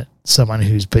than someone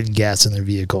who's putting gas in their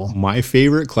vehicle. My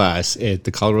favorite class at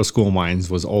the Colorado School of Mines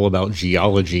was all about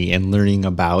geology and learning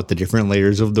about the different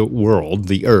layers of the world,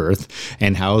 the Earth,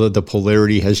 and how the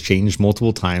polarity has changed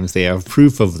multiple times. They have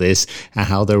proof of this, and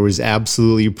how there was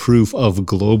absolutely proof of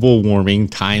global warming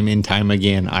time and time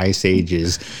again, ice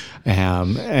ages.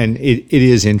 And it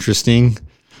is interesting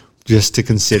just to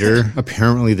consider.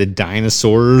 Apparently the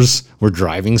dinosaurs were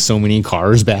driving so many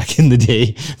cars back in the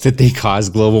day that they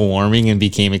caused global warming and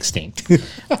became extinct.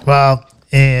 Well,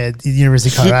 the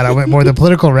University of Colorado went more the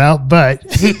political route, but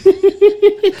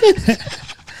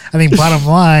I think bottom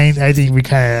line, I think we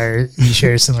kind of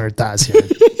share similar thoughts here.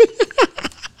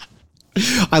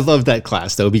 I love that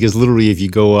class though, because literally if you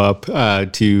go up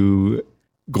to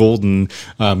Golden,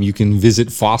 you can visit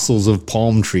fossils of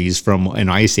palm trees from an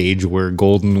ice age where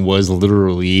Golden was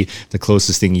literally the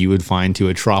closest thing you would find to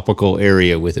a tropical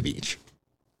area with a beach.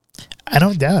 I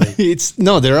don't doubt it.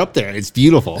 They're up there. It's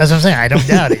beautiful. That's what I'm saying. I don't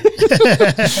doubt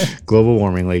it. Global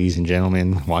warming, ladies and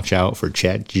gentlemen. Watch out for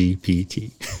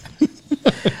GPT.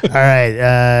 All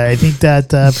right. I think that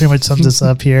pretty much sums us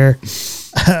up here.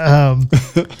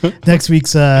 Next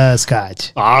week's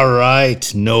Scotch. All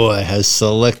right. Noah has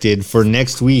selected for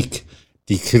next week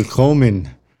the Kilchoman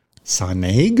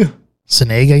Saneg.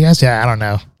 Saneg, I guess? Yeah, I don't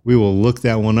know. We will look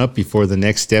that one up before the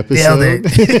next Nailed episode.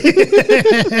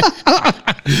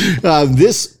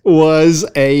 This was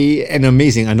an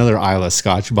amazing, another Isla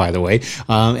Scotch, by the way,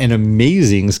 an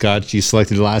amazing Scotch you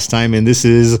selected last time. And this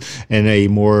is in a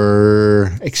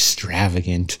more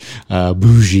extravagant,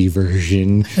 bougie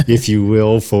version, if you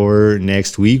will, for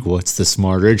next week. What's the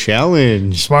Smarter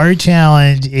Challenge? Smarter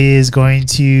Challenge is going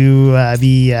to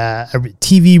be a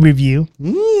TV review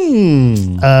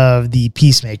of The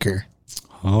Peacemaker.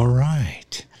 All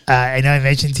right. I know I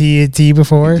mentioned to you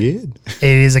before. You did. It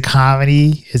is a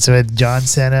comedy. It's with John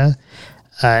Cena.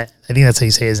 I think that's how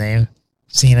you say his name.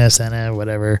 Senna,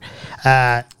 whatever.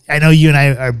 I know you and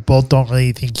I both don't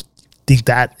really think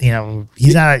that,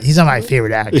 he's not my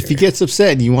favorite actor. If he gets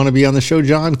upset and you want to be on the show,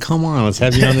 John, come on, let's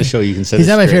have you on the show. You can set He's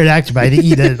not my favorite actor, but I think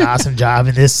he did an awesome job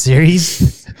in this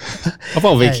series. How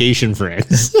about Vacation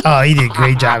Friends? Oh, he did a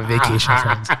great job in Vacation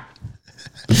Friends.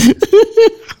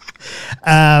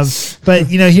 But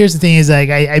here's the thing: is like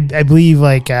I believe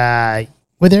with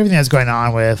everything that's going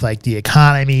on with like the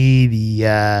economy,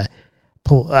 the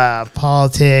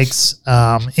politics,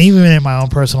 even in my own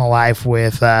personal life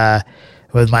with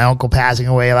my uncle passing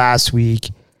away last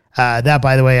week. That,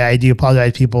 by the way, I do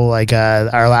apologize, people. Like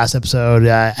our last episode,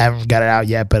 I haven't got it out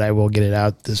yet, but I will get it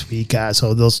out this week.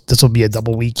 So this will be a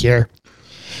double week here.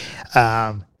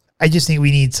 I just think we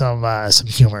need some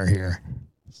humor here.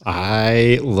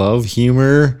 I love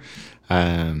humor.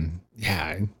 I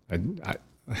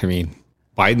mean,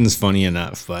 Biden's funny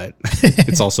enough, but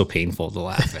it's also painful to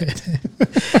laugh at.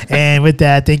 And with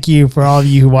that, thank you for all of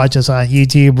you who watch us on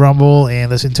YouTube, Rumble, and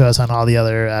listen to us on all the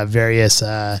other various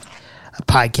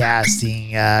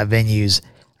podcasting venues.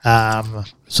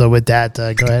 So with that,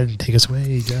 go ahead and take us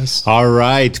away, Jess. All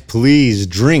right. Please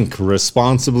drink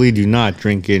responsibly. Do not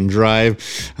drink and drive.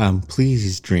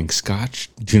 Please drink Scotch.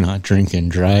 Do not drink and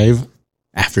drive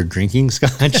after drinking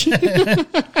Scotch.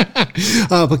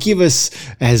 But give us,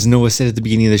 as Noah said at the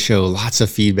beginning of the show, lots of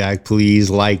feedback. Please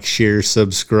like, share,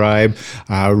 subscribe.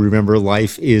 Remember,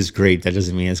 life is great. That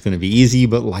doesn't mean it's going to be easy,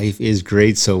 but life is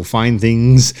great. So find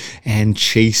things and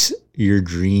chase your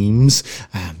dreams.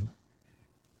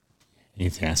 Any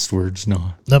last words,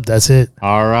 Noah? Nope, that's it.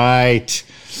 All right.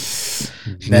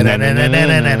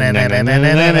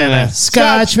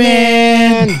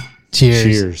 Scotchman. Cheers.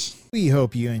 Cheers. We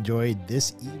hope you enjoyed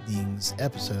this evening's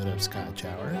episode of Scotch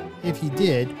Hour. If you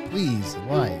did, please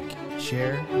like,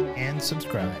 share, and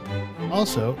subscribe.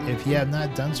 Also, if you have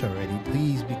not done so already,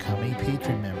 please become a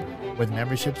patron member, with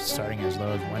memberships starting as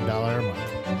low as $1 a month.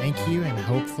 Thank you, and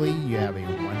hopefully you have a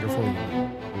wonderful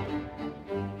evening.